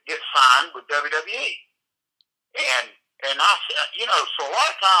going to get signed with WWE. And so a lot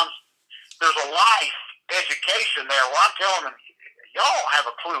of times there's a life education there where I'm telling them, y'all don't have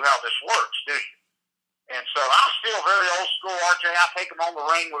a clue how this works, do you? And so I'm still very old school, RJ. I take them on the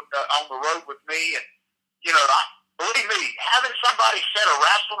road with me, and believe me, having somebody set a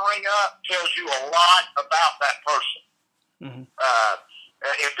wrestling ring up tells you a lot about that person.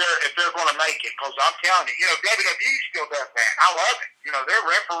 If they're going to make it, because I'm telling you, WWE still does that. I love it. They're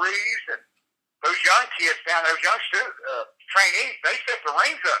referees, and those young kids down there, those young trainees, they set the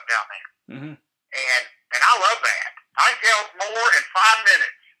rings up down there. And And I love that. I can tell more in 5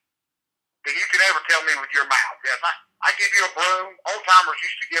 minutes than you can ever tell me with your mouth. Yes, I give you a broom. Old timers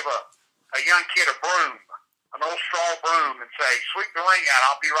used to give a young kid a broom, an old straw broom, and say, "Sweep the ring out,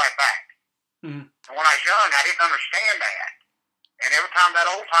 I'll be right back." Mm-hmm. And when I was young, I didn't understand that. And every time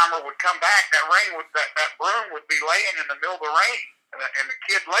that old timer would come back, that broom would be laying in the middle of the ring, and the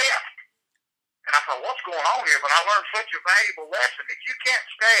kid left. And I thought, what's going on here? But I learned such a valuable lesson. If you can't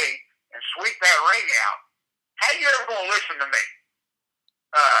stay and sweep that ring out, how are you ever going to listen to me?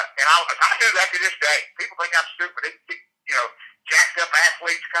 And I do that to this day. People think I'm stupid. Jacked up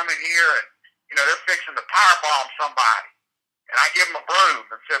athletes come in here and, they're fixing to powerbomb somebody. And I give them a broom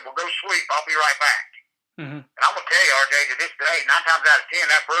and said, well, go sweep. I'll be right back. Mm-hmm. And I'm going to tell you, RJ, to this day, 9 times out of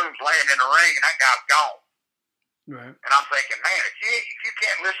 10, that broom's laying in the ring and that guy's gone. Right. And I'm thinking, man, if you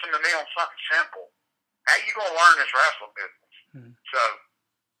can't listen to me on something simple, how are you going to learn this wrestling business? Mm-hmm. So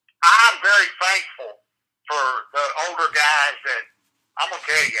I'm very thankful for the older guys that I'm going to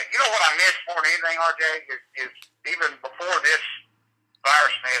tell you. You know what I miss more than anything, RJ, is even before this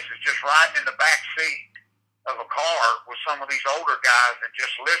virus mess, is just riding in the back seat of a car with some of these older guys and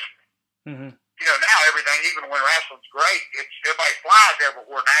just listening. Mm-hmm. Now everything, even when wrestling's great, everybody flies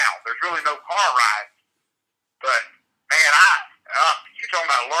everywhere now. There's really no car rides. But, man, you talking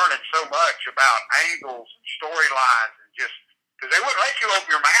about learning so much about angles and storylines and just, because they wouldn't let you open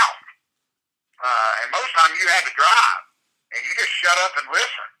your mouth. And most of the time you had to drive, and you just shut up and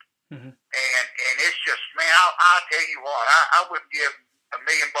listen. Mm-hmm. And it's just, man, I'll tell you what, I wouldn't give $1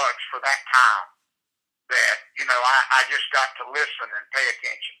 million for that time that, I just got to listen and pay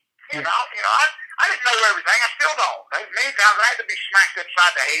attention. Yeah. I didn't know everything. I still don't. Many times I had to be smacked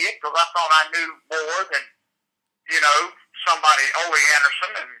upside the head because I thought I knew more than, somebody, Ole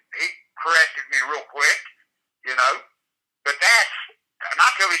Anderson, and he corrected me real quick, But and I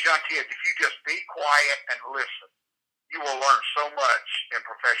tell these young kids, if you just be quiet and listen, you will learn so much in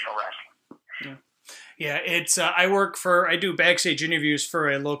professional wrestling. Yeah, it's I do backstage interviews for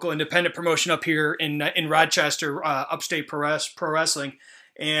a local independent promotion up here in Rochester, Upstate Pro Wrestling,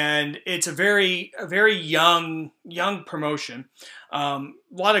 and it's a very young promotion. A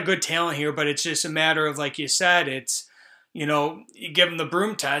lot of good talent here, but it's just a matter of, like you said, it's you give them the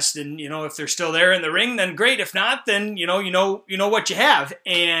broom test, and if they're still there in the ring, then great. If not, then you know what you have.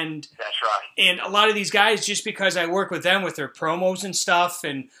 And that's right. And a lot of these guys, just because I work with them with their promos and stuff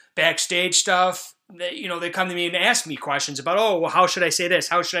and backstage stuff, they come to me and ask me questions about, oh, well, how should I say this?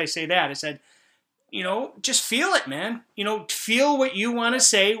 How should I say that? I said, just feel it, man. Feel what you want to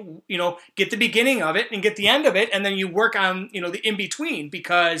say. Get the beginning of it and get the end of it, and then you work on the in between,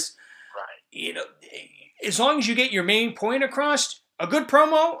 because right. As long as you get your main point across, a good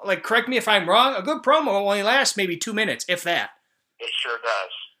promo, like, correct me if I'm wrong, a good promo only lasts maybe 2 minutes, if that. It sure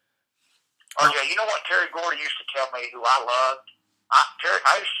does. RJ, you know what Terry Gordy used to tell me, who I loved?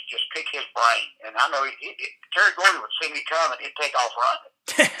 I used to just pick his brain, and I know Terry Gordy would see me come and he'd take off running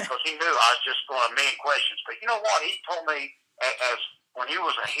because he knew I was just going a million questions. But you know what? He told me as when he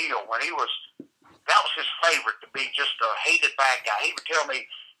was a heel, that was his favorite, to be just a hated bad guy. He would tell me,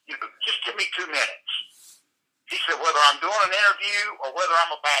 just give me 2 minutes. He said, whether I'm doing an interview or whether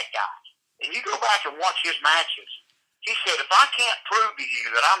I'm a bad guy. And you go back and watch his matches. He said, if I can't prove to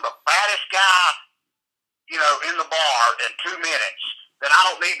you that I'm the baddest guy, in the bar in 2 minutes, then I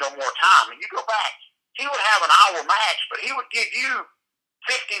don't need no more time. And you go back, he would have an hour match, but he would give you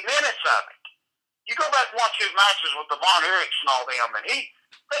 50 minutes of it. You go back and watch his matches with the Von Erichs and all them, and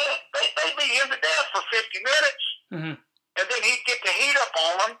they'd be him to death for 50 minutes. Mm-hmm. And then he'd get the heat up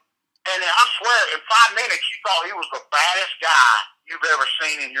on them. And then, I swear, in 5 minutes, you thought he was the baddest guy you've ever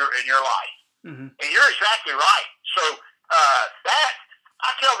seen in your life. Mm-hmm. And you're exactly right. So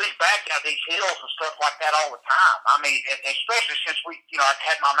I tell these bad guys, these heels and stuff like that all the time. I mean, and especially since I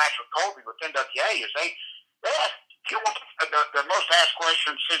had my match with Colby with NWA, is they ask, the most asked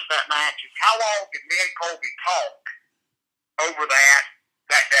question since that match is, how long did me and Colby talk over that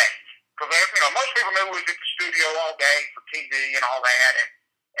day? Because most people knew we was at the studio all day for TV and all that,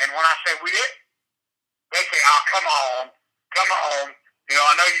 and when I say we didn't, they say, oh, come on.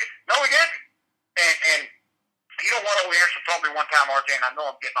 I know you. No, we didn't. And you know what Ole Anderson told me one time, RJ, and I know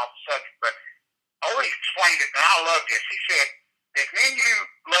I'm getting off the subject, but Ole explained it, and I love this. He said, if me and you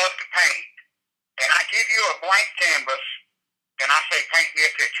love to paint, and I give you a blank canvas, and I say, paint me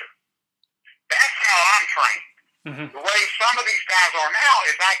a picture, that's how I'm trained. Mm-hmm. The way some of these guys are now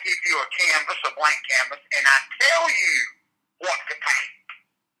is I give you a canvas, a blank canvas, and I tell you what to paint,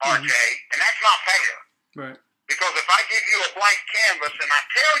 RJ, and that's not fair. Right. Because if I give you a blank canvas and I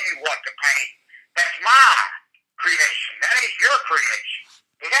tell you what to paint, that's my creation. That ain't your creation.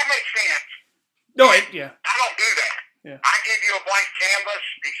 Does that make sense? No, I don't do that. Yeah. I give you a blank canvas,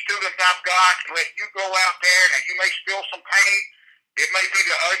 these students I've got, and let you go out there. Now, you may spill some paint. It may be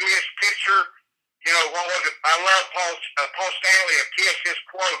the ugliest picture. You know, what was it? I love Paul Stanley of Kiss, his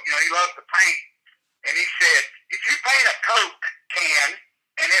quote. You know, he loves to paint. And he said, if you paint a Coke can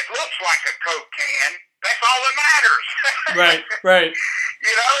and it looks like a Coke can, that's all that matters. Right.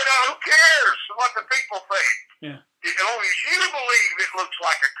 You know, who cares what the people think? Yeah. As long as you believe it looks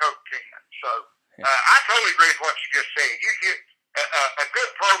like a Coke can. So I totally agree with what you just said. You get a good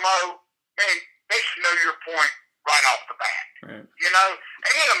promo, and they should know your point right off the bat. Right. You know,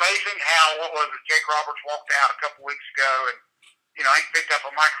 ain't it amazing how, what was it, Jake Roberts walked out a couple weeks ago and, you know, he picked up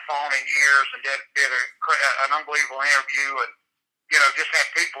a microphone in years and did an unbelievable interview and, you know, just had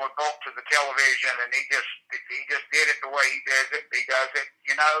people bolt to the television, and he just did it the way he does it,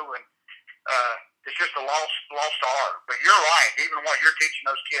 you know, and it's just a lost art. But you're right, even what you're teaching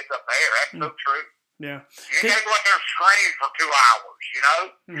those kids up there, that's so true. Yeah. You can't go out there and scream for 2 hours, you know?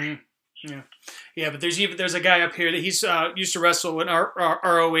 Mm-hmm. Yeah, but there's a guy up here that he's used to wrestle in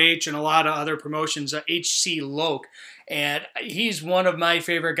ROH and a lot of other promotions, HC Loke, and he's one of my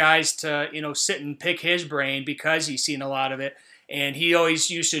favorite guys to, you know, sit and pick his brain because he's seen a lot of it. And he always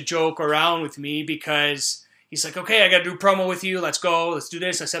used to joke around with me because he's like, okay, I got to do promo with you. Let's go. Let's do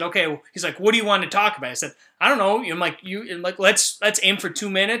this. I said, okay. He's like, what do you want to talk about? I said, I don't know. I'm like, let's aim for 2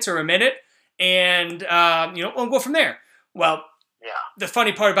 minutes or a minute, and you know, we'll go from there. Well, yeah. The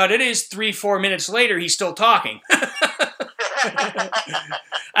funny part about it is 3-4 minutes later, he's still talking.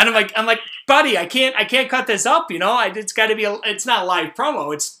 And I'm like, buddy, I can't cut this up. You know, it's got to be. It's not a live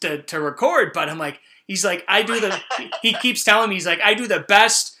promo. It's to record. But I'm like. He's like, he keeps telling me, he's like, I do the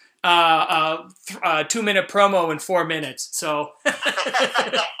best 2-minute promo in 4 minutes. So. I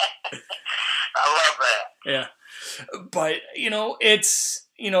love that. Yeah. But, you know, it's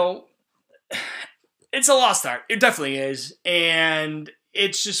a lost art. It definitely is. And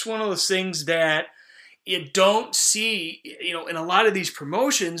it's just one of those things that you don't see, you know, in a lot of these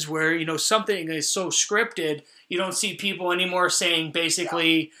promotions where, you know, something is so scripted, you don't see people anymore saying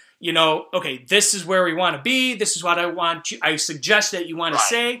basically, you know, okay, this is where we want to be. This is what I suggest that you want to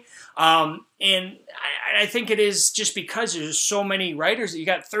say. And I think it is just because there's so many writers that you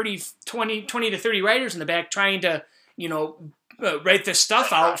got 20 to 30 writers in the back trying to, you know, write this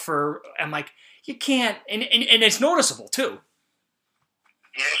stuff out for, I'm like, you can't, and it's noticeable too.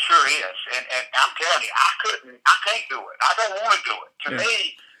 Yeah, it sure is. And I'm telling you, I can't do it. I don't want to do it. To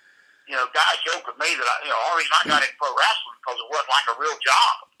me, you know, guys joke with me that the only reason I got into pro wrestling because it wasn't like a real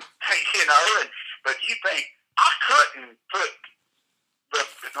job, you know. But you think I couldn't put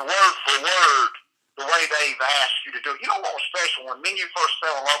the word for word the way they've asked you to do it. You know what was special when you first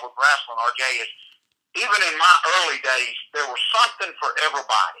fell in love with wrestling, RJ, is even in my early days there was something for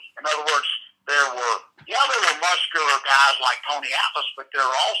everybody. In other words, there were muscular guys like Tony Atlas, but there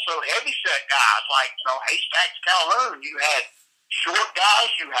were also heavyset guys like, you know, Haystacks Calhoun. You had short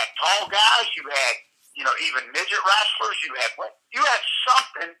guys, you had tall guys, you had, you know, even midget wrestlers. You had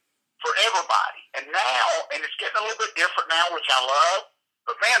something for everybody. And now, and it's getting a little bit different now, which I love.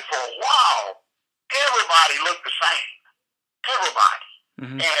 But man, for a while, everybody looked the same. Everybody.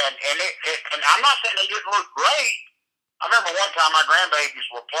 Mm-hmm. And I'm not saying they didn't look great. I remember one time my grandbabies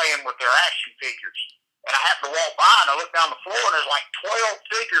were playing with their action figures, and I happened to walk by and I looked down the floor and there's like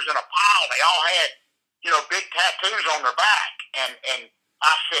 12 figures in a pile. They all had, you know, big tattoos on their back. And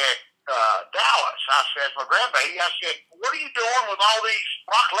I said, Dallas, I said, my grandbaby, I said, what are you doing with all these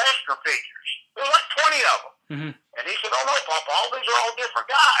Brock Lesnar figures? There was like 20 of them. Mm-hmm. And he said, oh no, Papa, all these are all different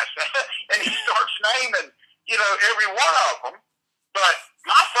guys. And he starts naming, you know, every one of them. But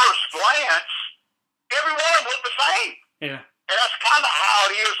my first glance, every one of them looked the same. Yeah. And that's kind of how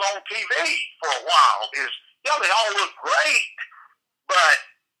it is on TV for a while. Is, you know, they all look great, but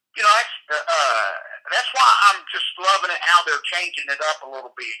you know, that's why I'm just loving it how they're changing it up a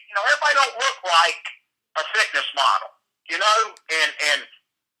little bit. You know, everybody don't look like a fitness model. You know, and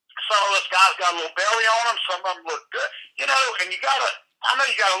some of those guys got a little belly on them. Some of them look good. You know, and I know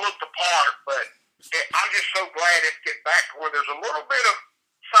you gotta look the part, but I'm just so glad it's getting back to where there's a little bit of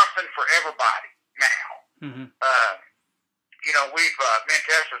something for everybody now. Mm-hmm. You know, we've, me and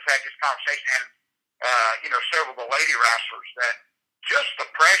Tess has had this conversation, and, you know, several of the lady wrestlers, that just the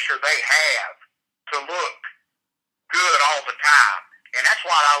pressure they have to look good all the time. And that's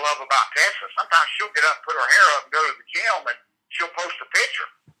what I love about Tessa. Sometimes she'll get up, put her hair up, and go to the gym, and she'll post a picture.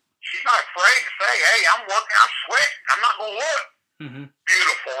 She's not afraid to say, hey, I'm working, I'm sweating, I'm not going to look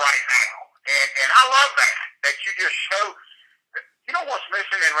beautiful right now. And I love that you just show. You know what's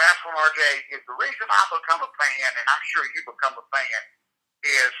missing in wrestling, RJ, is the reason I become a fan, and I'm sure you become a fan,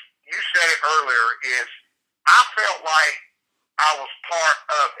 is you said it earlier, is I felt like I was part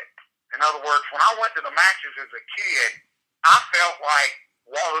of it. In other words, when I went to the matches as a kid, I felt like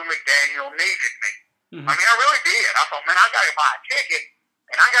Wahoo McDaniel needed me. Mm-hmm. I mean, I really did. I thought, man, I got to buy a ticket,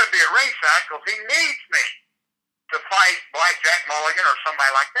 and I got to be at ringside because he needs me to fight Black Jack Mulligan or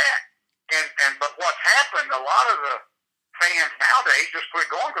somebody like that. But what's happened, a lot of the fans nowadays just quit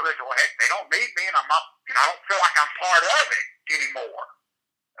going because they go, well, heck, they don't need me, and I'm not, I don't feel like I'm part of it anymore.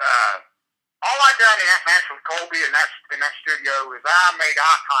 All I done in that match with Colby in that studio is I made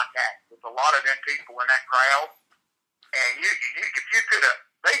eye contact with a lot of them people in that crowd, and if you could have,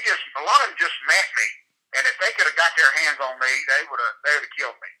 a lot of them just met me, and if they could have got their hands on me, they would have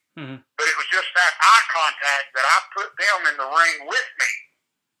killed me. Mm-hmm. But it was just that eye contact that I put them in the ring with me.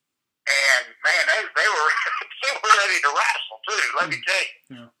 And man, they were ready to wrestle too. Let me tell you.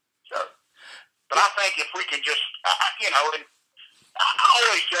 Yeah. So, but I think if we can just, and I always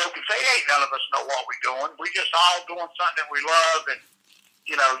joke and say, hey, none of us know what we're doing. We just all doing something that we love. And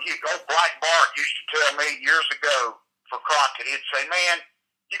Black Bart used to tell me years ago for Crockett, he'd say, man,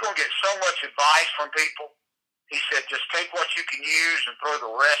 you're gonna get so much advice from people. He said, just take what you can use and throw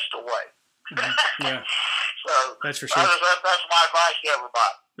the rest away. Mm-hmm. Yeah. So that's for sure. That's my advice to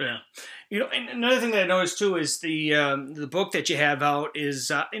everybody. Yeah. And another thing that I noticed too is the book that you have out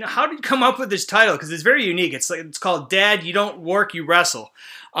is how did you come up with this title? Because it's very unique. It's called Dad, You Don't Work, You Wrestle.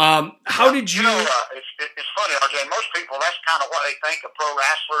 How did you? It's funny, RJ. Most people, that's kind of what they think of pro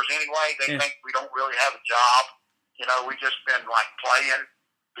wrestlers anyway. They think we don't really have a job. We just been like playing.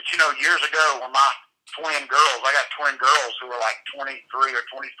 But years ago when my twin girls, I got twin girls who are like 23 or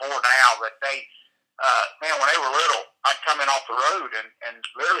 24 now, but they. When they were little, I'd come in off the road and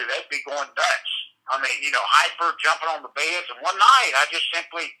literally they'd be going nuts. I mean, hyper, jumping on the beds. And one night I just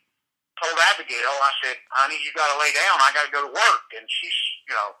simply told Abigail, I said, honey, you got to lay down. I got to go to work. And she's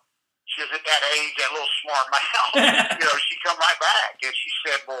at that age, that little smart mouth. She come right back and she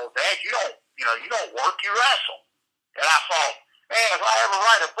said, well, Dad, you don't work, you wrestle. And I thought, man, if I ever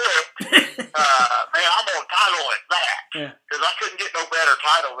write a book, man, I'm going to title it that. Because I couldn't get no better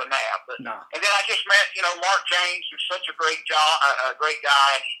title than that. But, no. And then I just met, Mark James, who's such a great great guy.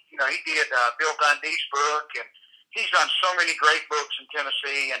 And he did Bill Gundy's book, and he's done so many great books in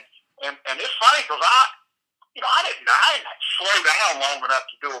Tennessee. And it's funny because I didn't slow down long enough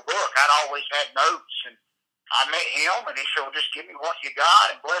to do a book. I'd always had notes, and I met him, and he said, well, just give me what you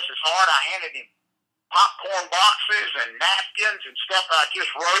got. And bless his heart, I handed him popcorn boxes and napkins and stuff I just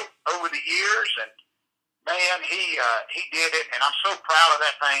wrote over the years, and man, he did it, and I'm so proud of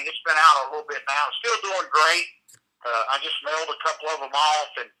that thing. It's been out a little bit now. It's still doing great. I just mailed a couple of them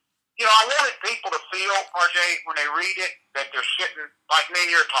off, and I wanted people to feel, RJ, when they read it, that they're sitting like me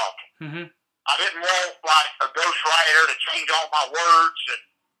and you're talking. Mm-hmm. I didn't want like a ghostwriter to change all my words and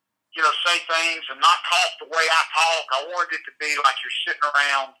say things and not talk the way I talk. I wanted it to be like you're sitting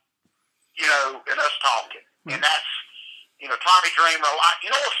around, and us talking. And that's, Tommy Dreamer, a lot.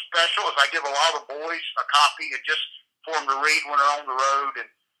 What's special is I give a lot of boys a copy and just for them to read when they're on the road, and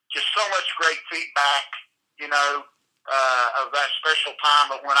just so much great feedback, of that special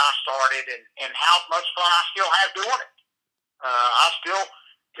time of when I started and how much fun I still have doing it. I still,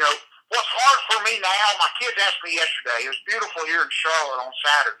 what's hard for me now, my kids asked me yesterday, it was beautiful here in Charlotte on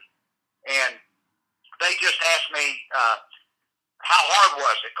Saturday, and they just asked me, how hard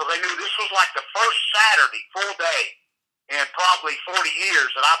was it? Because they knew this was like the first Saturday, full day, in probably 40 years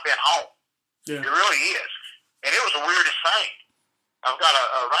that I've been home. Yeah. It really is. And it was the weirdest thing. I've got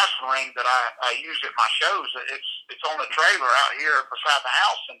a wrestling ring that I use at my shows. It's on the trailer out here beside the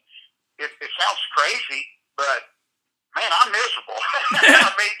house. And it sounds crazy, but, man, I'm miserable. I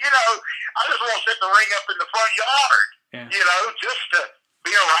mean, I just want to set the ring up in the front yard, just to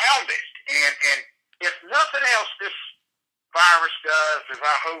be around it. And if nothing else, this virus does is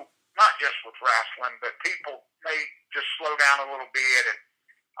I hope, not just with wrestling, but people may just slow down a little bit. And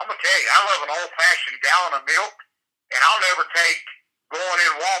I'm going to tell you, I love an old-fashioned gallon of milk, and I'll never take going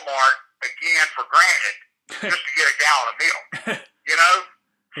in Walmart again for granted just to get a gallon of milk.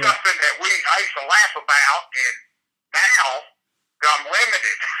 Something that I used to laugh about, and now I'm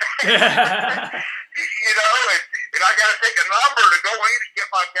limited. And I got to take a number to go in and get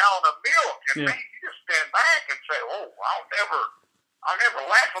my gallon of milk. And man, you just stand back and say, "Oh, I'll never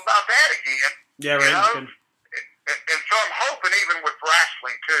laugh about that again." Yeah, right. And so I'm hoping, even with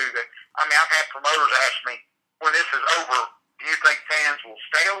wrestling too, that I've had promoters ask me, when this is over, do you think fans will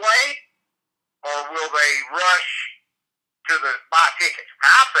stay away, or will they rush to buy tickets? And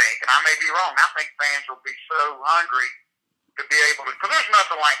I think, and I may be wrong, I think fans will be so hungry to be able to, because there's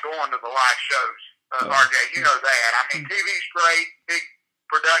nothing like going to the live shows, RJ, you know that. I mean, TV's great, big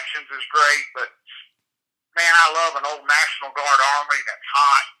productions is great, but love an old National Guard Armory that's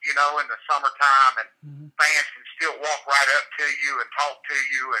hot, you know, in the summertime, and fans can still walk right up to you and talk to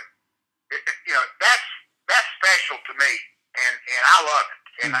you, and you know, that's special to me, and I love it,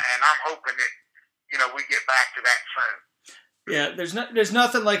 and I'm hoping that, you know, we get back to that soon. Yeah, there's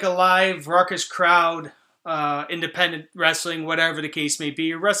nothing like a live raucous crowd, independent wrestling, whatever the case may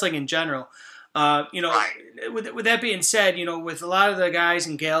be, or wrestling in general. You know, right. With that being said, you know, with a lot of the guys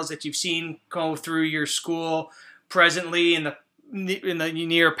and gals that you've seen go through your school presently in the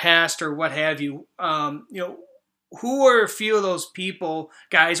near past or what have you, you know, who are a few of those people,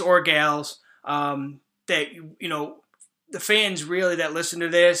 guys or gals, that, you know, the fans really that listen to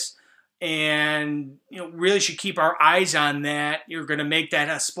this and, you know, really should keep our eyes on that? You're going to make that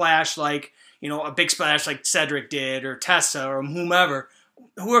a splash, like, you know, a big splash like Cedric did, or Tessa, or whomever.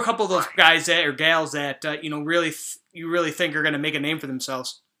 Who are a couple of those guys that, or gals that, you know, really you really think are going to make a name for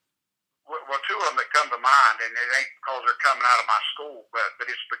themselves? Well, two of them that come to mind, and it ain't because they're coming out of my school, but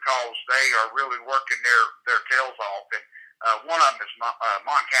it's because they are really working their tails off. And one of them is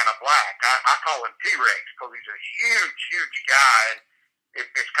Montana Black. I call him T-Rex because he's a huge guy. And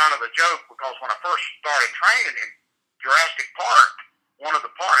it's kind of a joke because when I first started training in Jurassic Park, one of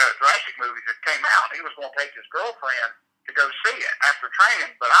the Jurassic movies that came out, he was going to take his girlfriend to go see it after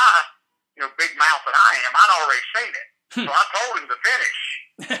training. But I, you know, big mouth that I am, I'd already seen it. So I told him to finish,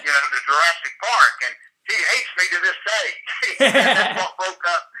 you know, the Jurassic Park, and he hates me to this day. That's what broke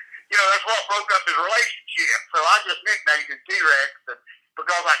up, you know, that's what broke up his relationship. So I just nicknamed him T-Rex, and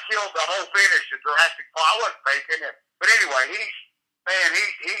because I killed the whole finish of Jurassic Park. I wasn't faking it. But anyway,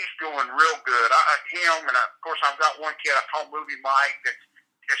 he's doing real good. Him, and of course I've got one kid I call Movie Mike that's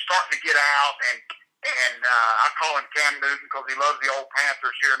starting to get out, and I call him Cam Newton because he loves the old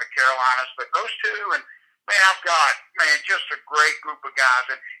Panthers here in the Carolinas. But those two, and man, I've got, just a great group of guys.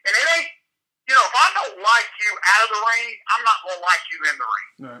 And it ain't, you know, if I don't like you out of the ring, I'm not going to like you in the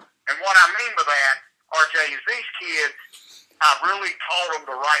ring. Right. And what I mean by that, RJ, is these kids, I really taught them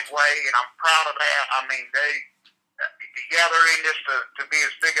the right way, and I'm proud of that. I mean, they're in this to be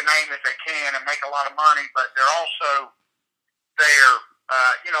as big a name as they can and make a lot of money, but they're also there,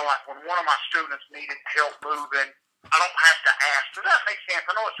 you know, like when one of my students needed help moving, I don't have to ask. Does that make sense?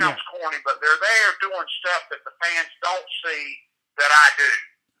 I know it sounds corny, but they're there doing stuff that the fans don't see that I do.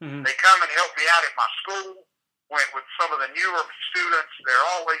 Mm-hmm. They come and help me out at my school. Went with some of the newer students. They're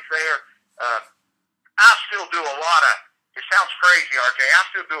always there. I still do a lot of, it sounds crazy, RJ, I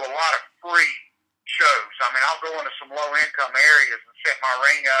still do a lot of free shows. I mean, I'll go into some low-income areas and set my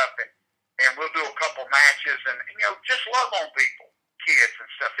ring up, and we'll do a couple matches, and you know, just love on people, kids and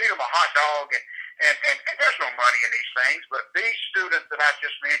stuff. Feed them a hot dog, and there's no money in these things, but these students that I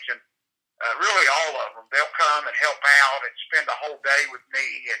just mentioned, really all of them, they'll come and help out and spend a whole day with me,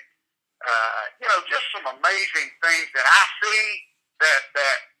 and you know, just some amazing things that I see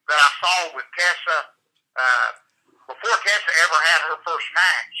that I saw with Tessa. Before Tessa ever had her first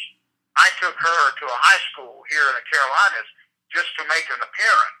match, I took her to a high school here in the Carolinas just to make an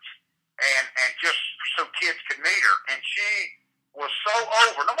appearance, and just so kids could meet her, and she was so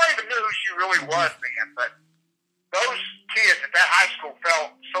over. Nobody even knew who she really was then, but those kids at that high school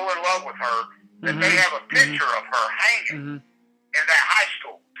fell so in love with her that they have a picture of her hanging in that high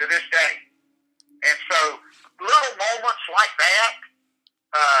school to this day. And so little moments like that,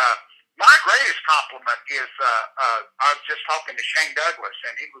 my greatest compliment is I was just talking to Shane Douglas,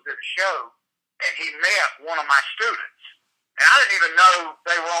 and he was at a show, and he met one of my students. And I didn't even know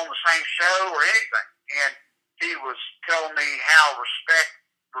they were on the same show or anything. And he was telling me how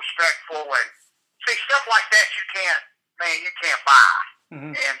respectful, and see, stuff like that you can't buy.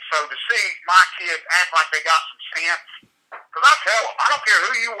 Mm-hmm. And so to see my kids act like they got some sense, because I tell them, I don't care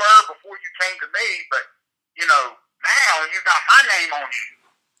who you were before you came to me, but you know, now you got my name on you.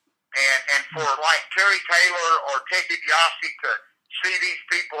 And for like Terry Taylor or Ted DiBiase to see these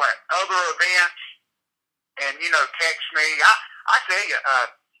people at other events and, you know, text me. I tell you,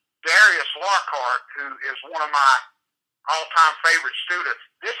 Darius Lockhart, who is one of my all-time favorite students,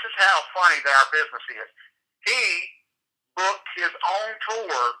 this is how funny that our business is. He booked his own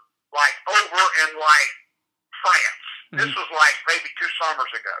tour, like, over in, like, France. Mm-hmm. This was, like, maybe 2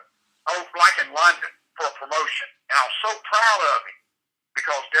 summers ago. Oh, like in London for a promotion. And I was so proud of him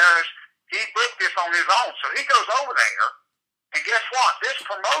because Darius, he booked this on his own. So he goes over there, and guess what? This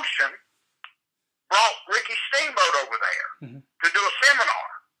promotion brought Ricky Steamboat over there to do a seminar.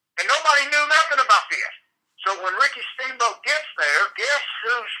 And nobody knew nothing about this. So when Ricky Steamboat gets there, guess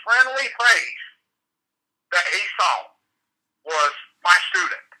whose friendly face that he saw was my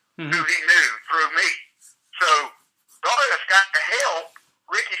student, who he knew through me. So Darius got to help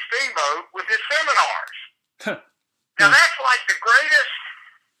Ricky Steamboat with his seminars.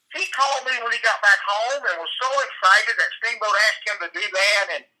 called me when he got back home and was so excited that Steamboat asked him to do that,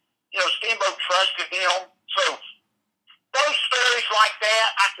 and Steamboat trusted him. So those stories like that,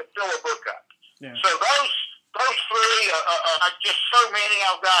 I could fill a book up. Yeah. So those three, just so many.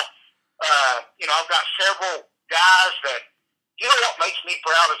 I've got I've got several guys that. You know what makes me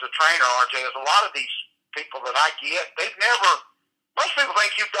proud as a trainer, RJ, is a lot of these people that I get, most people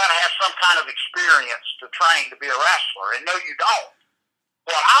think you've got to have some kind of experience to train to be a wrestler, and no, you don't.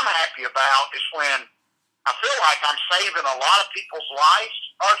 What I'm happy about is when I feel like I'm saving a lot of people's lives,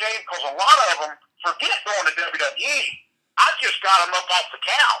 RJ, because a lot of them forget going to WWE. I just got them up off the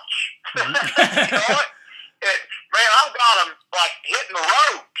couch. You know what? Man, I've got them like hitting the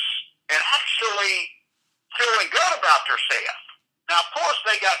ropes and actually feeling good about themselves. Now, of course,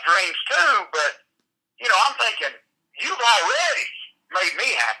 they got dreams too, but, I'm thinking, you've already made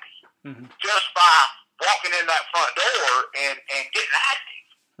me happy just by walking in that front door and getting active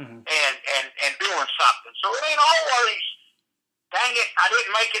and doing something. So it ain't always, dang it, I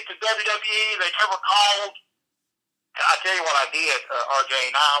didn't make it to WWE, they never called. I tell you what I did, RJ,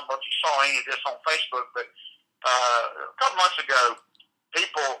 and I don't know if you saw any of this on Facebook, but a couple months ago,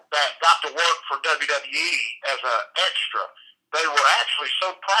 people that got to work for WWE as an extra, they were actually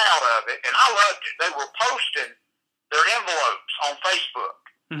so proud of it, and I loved it. They were posting their envelopes on Facebook,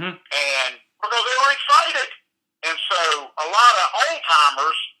 and because they were excited. And so a lot of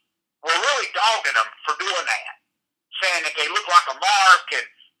old-timers were really dogging them for doing that, saying that they look like a mark, and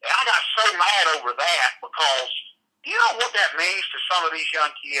I got so mad over that because you know what that means to some of these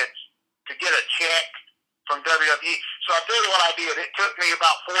young kids to get a check from WWE. So I'll tell you what I did. It took me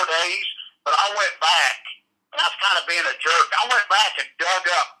about 4 days, but I went back. And I was kind of being a jerk. I went back and dug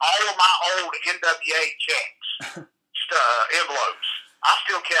up all of my old NWA checks, envelopes. I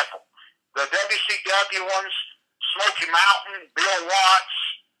still kept them. The WCW ones, Smoky Mountain, Bill Watts,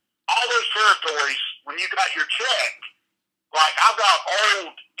 all those territories, when you got your check, like I've got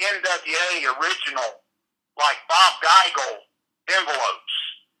old NWA original, like Bob Geigel envelopes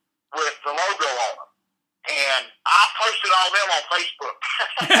with the logo on them. And I posted all them on Facebook.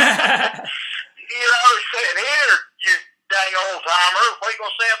 Saying, here, you dang old-timer, what are you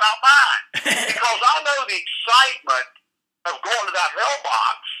going to say about mine? Because I know the excitement of going to that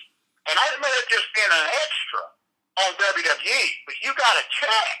mailbox, and I may have just been an extra on WWE, but you got a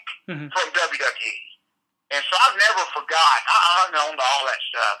check from WWE. And so I've never forgot. I hung on to all that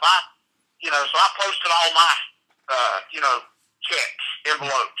stuff. So I posted all my, checks,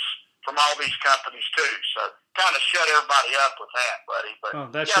 envelopes from all these companies, too. So kind of shut everybody up with that, buddy. But,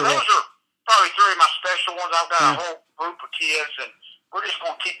 those are probably three of my special ones. I've got a whole group of kids, and we're just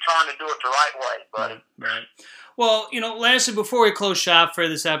going to keep trying to do it the right way, buddy. Right. Well, lastly, before we close shop for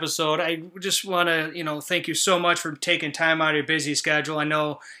this episode, I just want to, thank you so much for taking time out of your busy schedule. I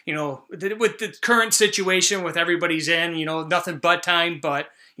know, with the current situation with everybody's in, nothing but time, but,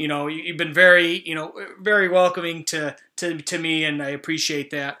 you've been very, very welcoming to me, and I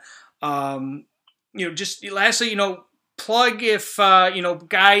appreciate that. Just lastly, plug if,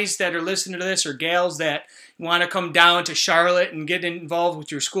 guys that are listening to this or gals that want to come down to Charlotte and get involved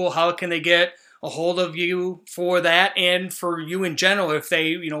with your school, how can they get a hold of you for that and for you in general if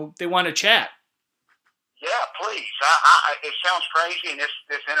they, they want to chat? Yeah, please. It sounds crazy in this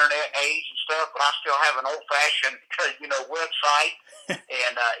internet age and stuff, but I still have an old-fashioned, website,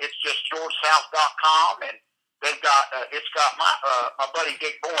 and it's just georgesouth.com, and they've got it's got my buddy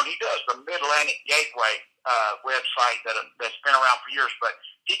Dick Bourne. He does the Mid-Atlantic Gateway website that's been around for years, but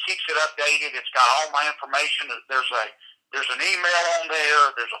he keeps it updated. It's got all my information. There's an email on there.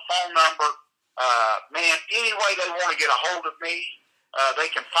 There's a phone number. Man, any way they want to get a hold of me, they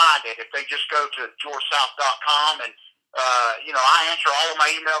can find it if they just go to georgesouth.com. And I answer all of my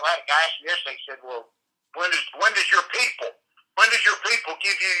email. That guy asked me yesterday. He said, "Well, when does your people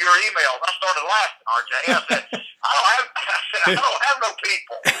give you your email?" And I started laughing, RJ. I said, I don't have no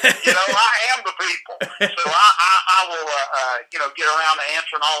people. I am the people. So I will, get around to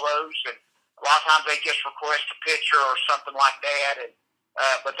answering all those. And a lot of times they just request a picture or something like that. And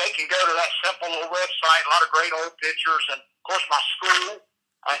but they can go to that simple little website. A lot of great old pictures, and of course my school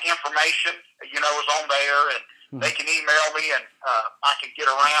information, is on there. And they can email me, and I can get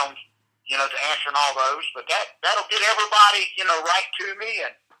around, to answering all those. But that'll get everybody, right to me.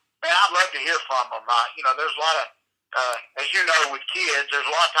 And man, I'd love to hear from them. There's a lot of, as you know, with kids, there's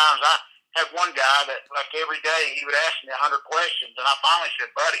a lot of times I have one guy that like every day he would ask me 100 questions, and I finally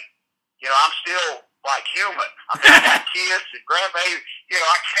said, "Buddy, I'm still like human. I got kids and grandbabies.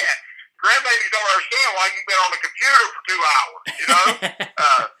 I can't. Grandbabies don't understand why you've been on the computer for 2 hours.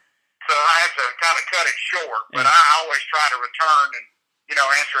 So I have to kind of cut it short. But I always try to return and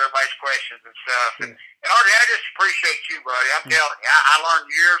answer everybody's questions and stuff. And Artie, I just appreciate you, buddy. I'm telling you, I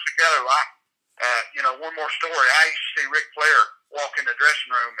learned years ago. One more story. I used to see Ric Flair walk in the dressing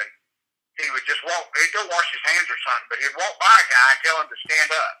room, and he would just walk. He'd go wash his hands or something, but he'd walk by a guy and tell him to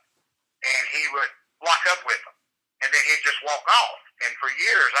stand up, and he would lock up with him, and then he'd just walk off. And for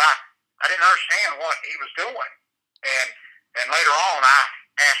years, I didn't understand what he was doing. And later on, I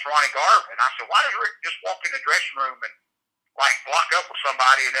asked Ronnie Garvin. I said, "Why does Rick just walk in the dressing room and like lock up with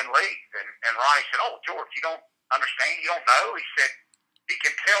somebody and then leave?" And Ronnie said, "Oh, George, you don't understand. You don't know." He said he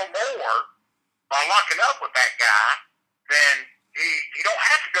can tell more by locking up with that guy than he don't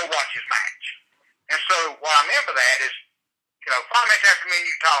have to go watch his match. And so what I meant by that is, 5 minutes after me and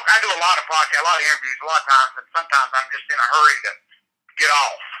you talk, I do a lot of podcasts, a lot of interviews, a lot of times, and sometimes I'm just in a hurry to get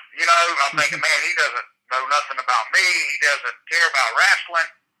off. I'm thinking, man, he doesn't know nothing about me. He doesn't care about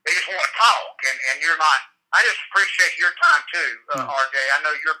wrestling. They just want to talk, and you're not. I just appreciate your time too, RJ. I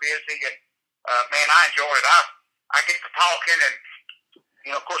know you're busy, and man, I enjoy it. I get to talking, and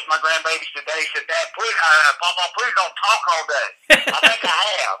of course, my grandbabies today said, "Dad, please, Papa, please don't talk all day." I think I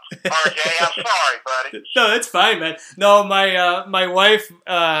have, RJ. I'm sorry, buddy. No, that's fine, man. No, my wife,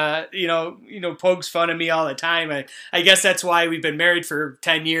 pokes fun at me all the time. I guess that's why we've been married for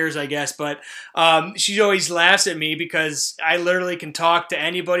 10 years, I guess. But she always laughs at me because I literally can talk to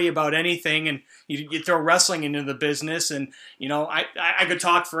anybody about anything, and you throw wrestling into the business, and I could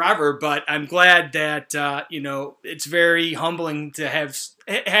talk forever. But I'm glad that it's very humbling to have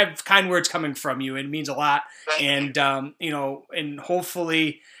kind words coming from you. It means a lot, and and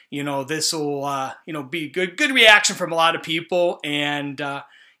hopefully this will be good reaction from a lot of people, and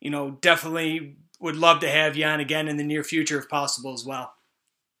definitely would love to have you on again in the near future if possible as well.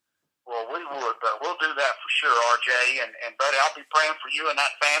 Well, we would. We'll do that for sure, RJ. And buddy, I'll be praying for you and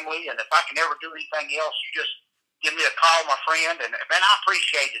that family. And if I can ever do anything else, you just give me a call, my friend. And man, I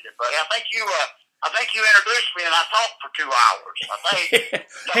appreciated it, buddy. I think you introduced me, and I talked for 2 hours. I think.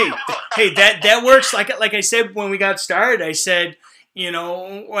 hey, that works. Like I said when we got started, I said,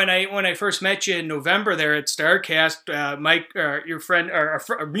 when I first met you in November there at StarCast, Mike, your friend, or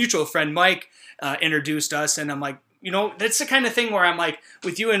our mutual friend Mike, introduced us, and I'm like, that's the kind of thing where I'm like,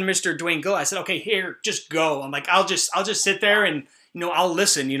 with you and Mr. Dwayne Gill, I said, okay, here, just go. I'm like, I'll just sit there and, I'll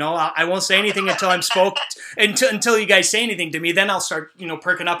listen, I won't say anything until I'm spoke, until you guys say anything to me. Then I'll start,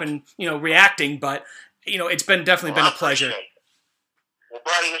 perking up and, reacting. But, it's definitely been a pleasure. Well,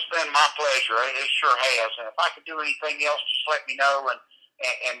 buddy, it's been my pleasure. It sure has. And if I can do anything else, just let me know. And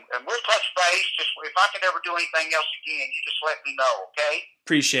we'll touch base. Just if I can ever do anything else again, you just let me know, okay?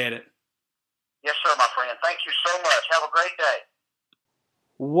 Appreciate it. Yes, sir, my friend. Thank you so much. Have a great day.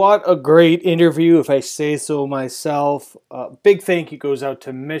 What a great interview, if I say so myself. Big thank you goes out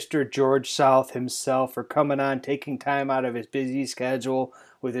to Mr. George South himself for coming on, taking time out of his busy schedule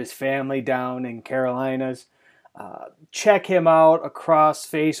with his family down in Carolinas. Check him out across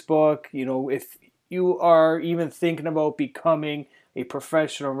Facebook. If you are even thinking about becoming a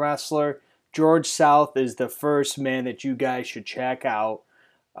professional wrestler, George South is the first man that you guys should check out.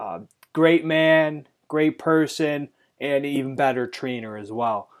 Great man, great person, and even better trainer as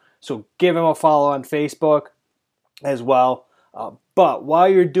well. So give him a follow on Facebook as well. But while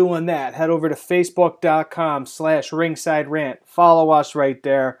you're doing that, head over to facebook.com/ringsiderant. Follow us right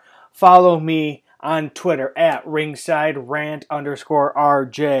there. Follow me on Twitter at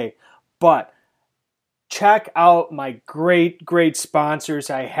ringsiderant_RJ. But check out my great sponsors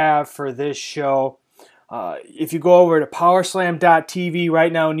I have for this show. If you go over to powerslam.tv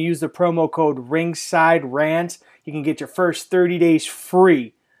right now and use the promo code RingsideRant, you can get your first 30 days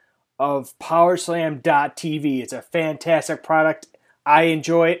free of powerslam.tv. It's a fantastic product. I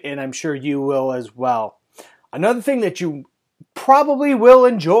enjoy it, and I'm sure you will as well. Another thing that you probably will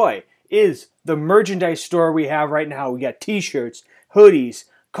enjoy is the merchandise store we have right now. We got t-shirts, hoodies,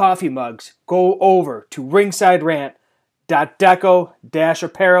 coffee mugs. Go over to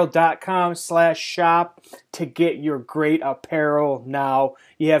ringsiderant.deco-apparel.com/shop to get your great apparel now.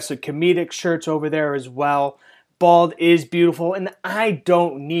 You have some comedic shirts over there as well. Bald is beautiful, and I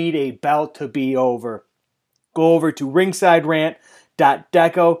don't need a belt to be over. Go over to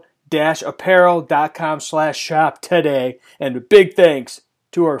ringsiderant.deco-apparel.com/shop today. And a big thanks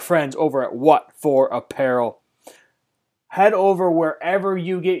to our friends over at What For Apparel. Head over wherever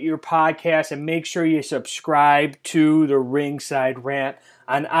you get your podcast and make sure you subscribe to the Ringside Rant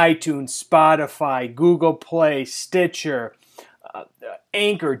on iTunes, Spotify, Google Play, Stitcher,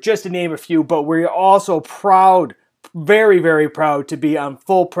 Anchor, just to name a few. But we're also proud, very, very proud to be on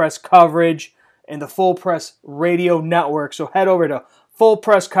Full Press Coverage and the Full Press Radio Network. So head over to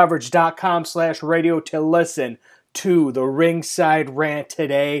fullpresscoverage.com/radio to listen to the Ringside Rant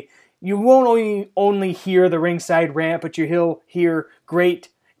today. You won't only hear the Ringside Rant, but you'll hear great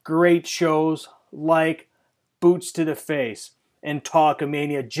shows like Boots to the Face and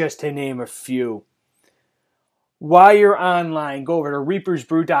Talkamania, just to name a few. While you're online, go over to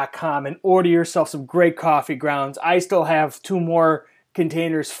reapersbrew.com and order yourself some great coffee grounds. I still have 2 more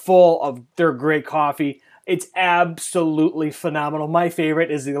containers full of their great coffee. It's absolutely phenomenal. My favorite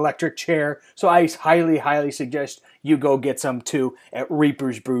is the electric chair, so I highly suggest you go get some too at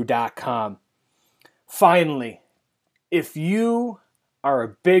reapersbrew.com. Finally, if you are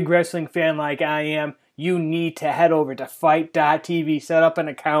a big wrestling fan like I am, you need to head over to FITE.tv, set up an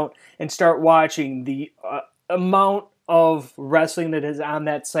account, and start watching. The amount of wrestling that is on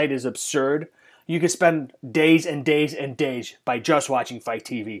that site is absurd. You could spend days and days and days by just watching FITE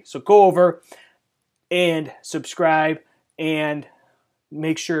TV. So go over and subscribe and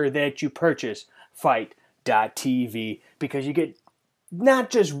make sure that you purchase FITE.tv, because you get not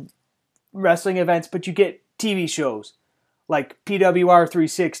just wrestling events, but you get TV shows like PWR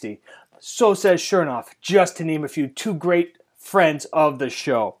 360, So Says Chernoff, just to name a few, 2 great friends of the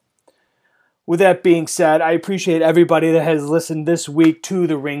show. With that being said, I appreciate everybody that has listened this week to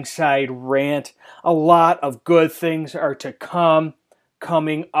the Ringside Rant. A lot of good things are to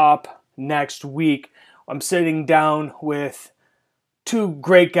coming up next week. I'm sitting down with 2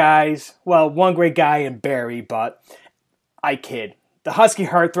 great guys. Well, 1 great guy and Barry, but I kid. The Husky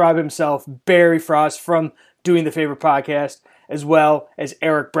Heartthrob himself, Barry Frost from Doing the Favorite Podcast, as well as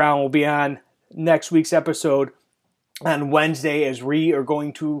Eric Brown, will be on next week's episode on Wednesday, as we are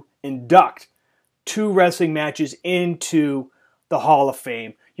going to induct 2 wrestling matches into the Hall of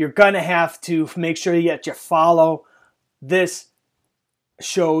Fame. You're going to have to make sure that you follow this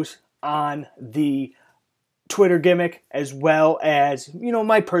shows on the Twitter gimmick, as well as,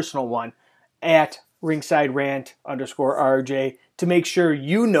 my personal one, at ringsiderant_RJ, to make sure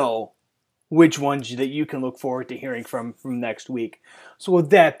you know which ones that you can look forward to hearing from next week. So with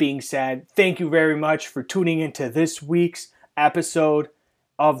that being said, thank you very much for tuning into this week's episode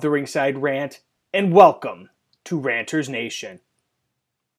of the Ringside Rant, and welcome to Ranters Nation.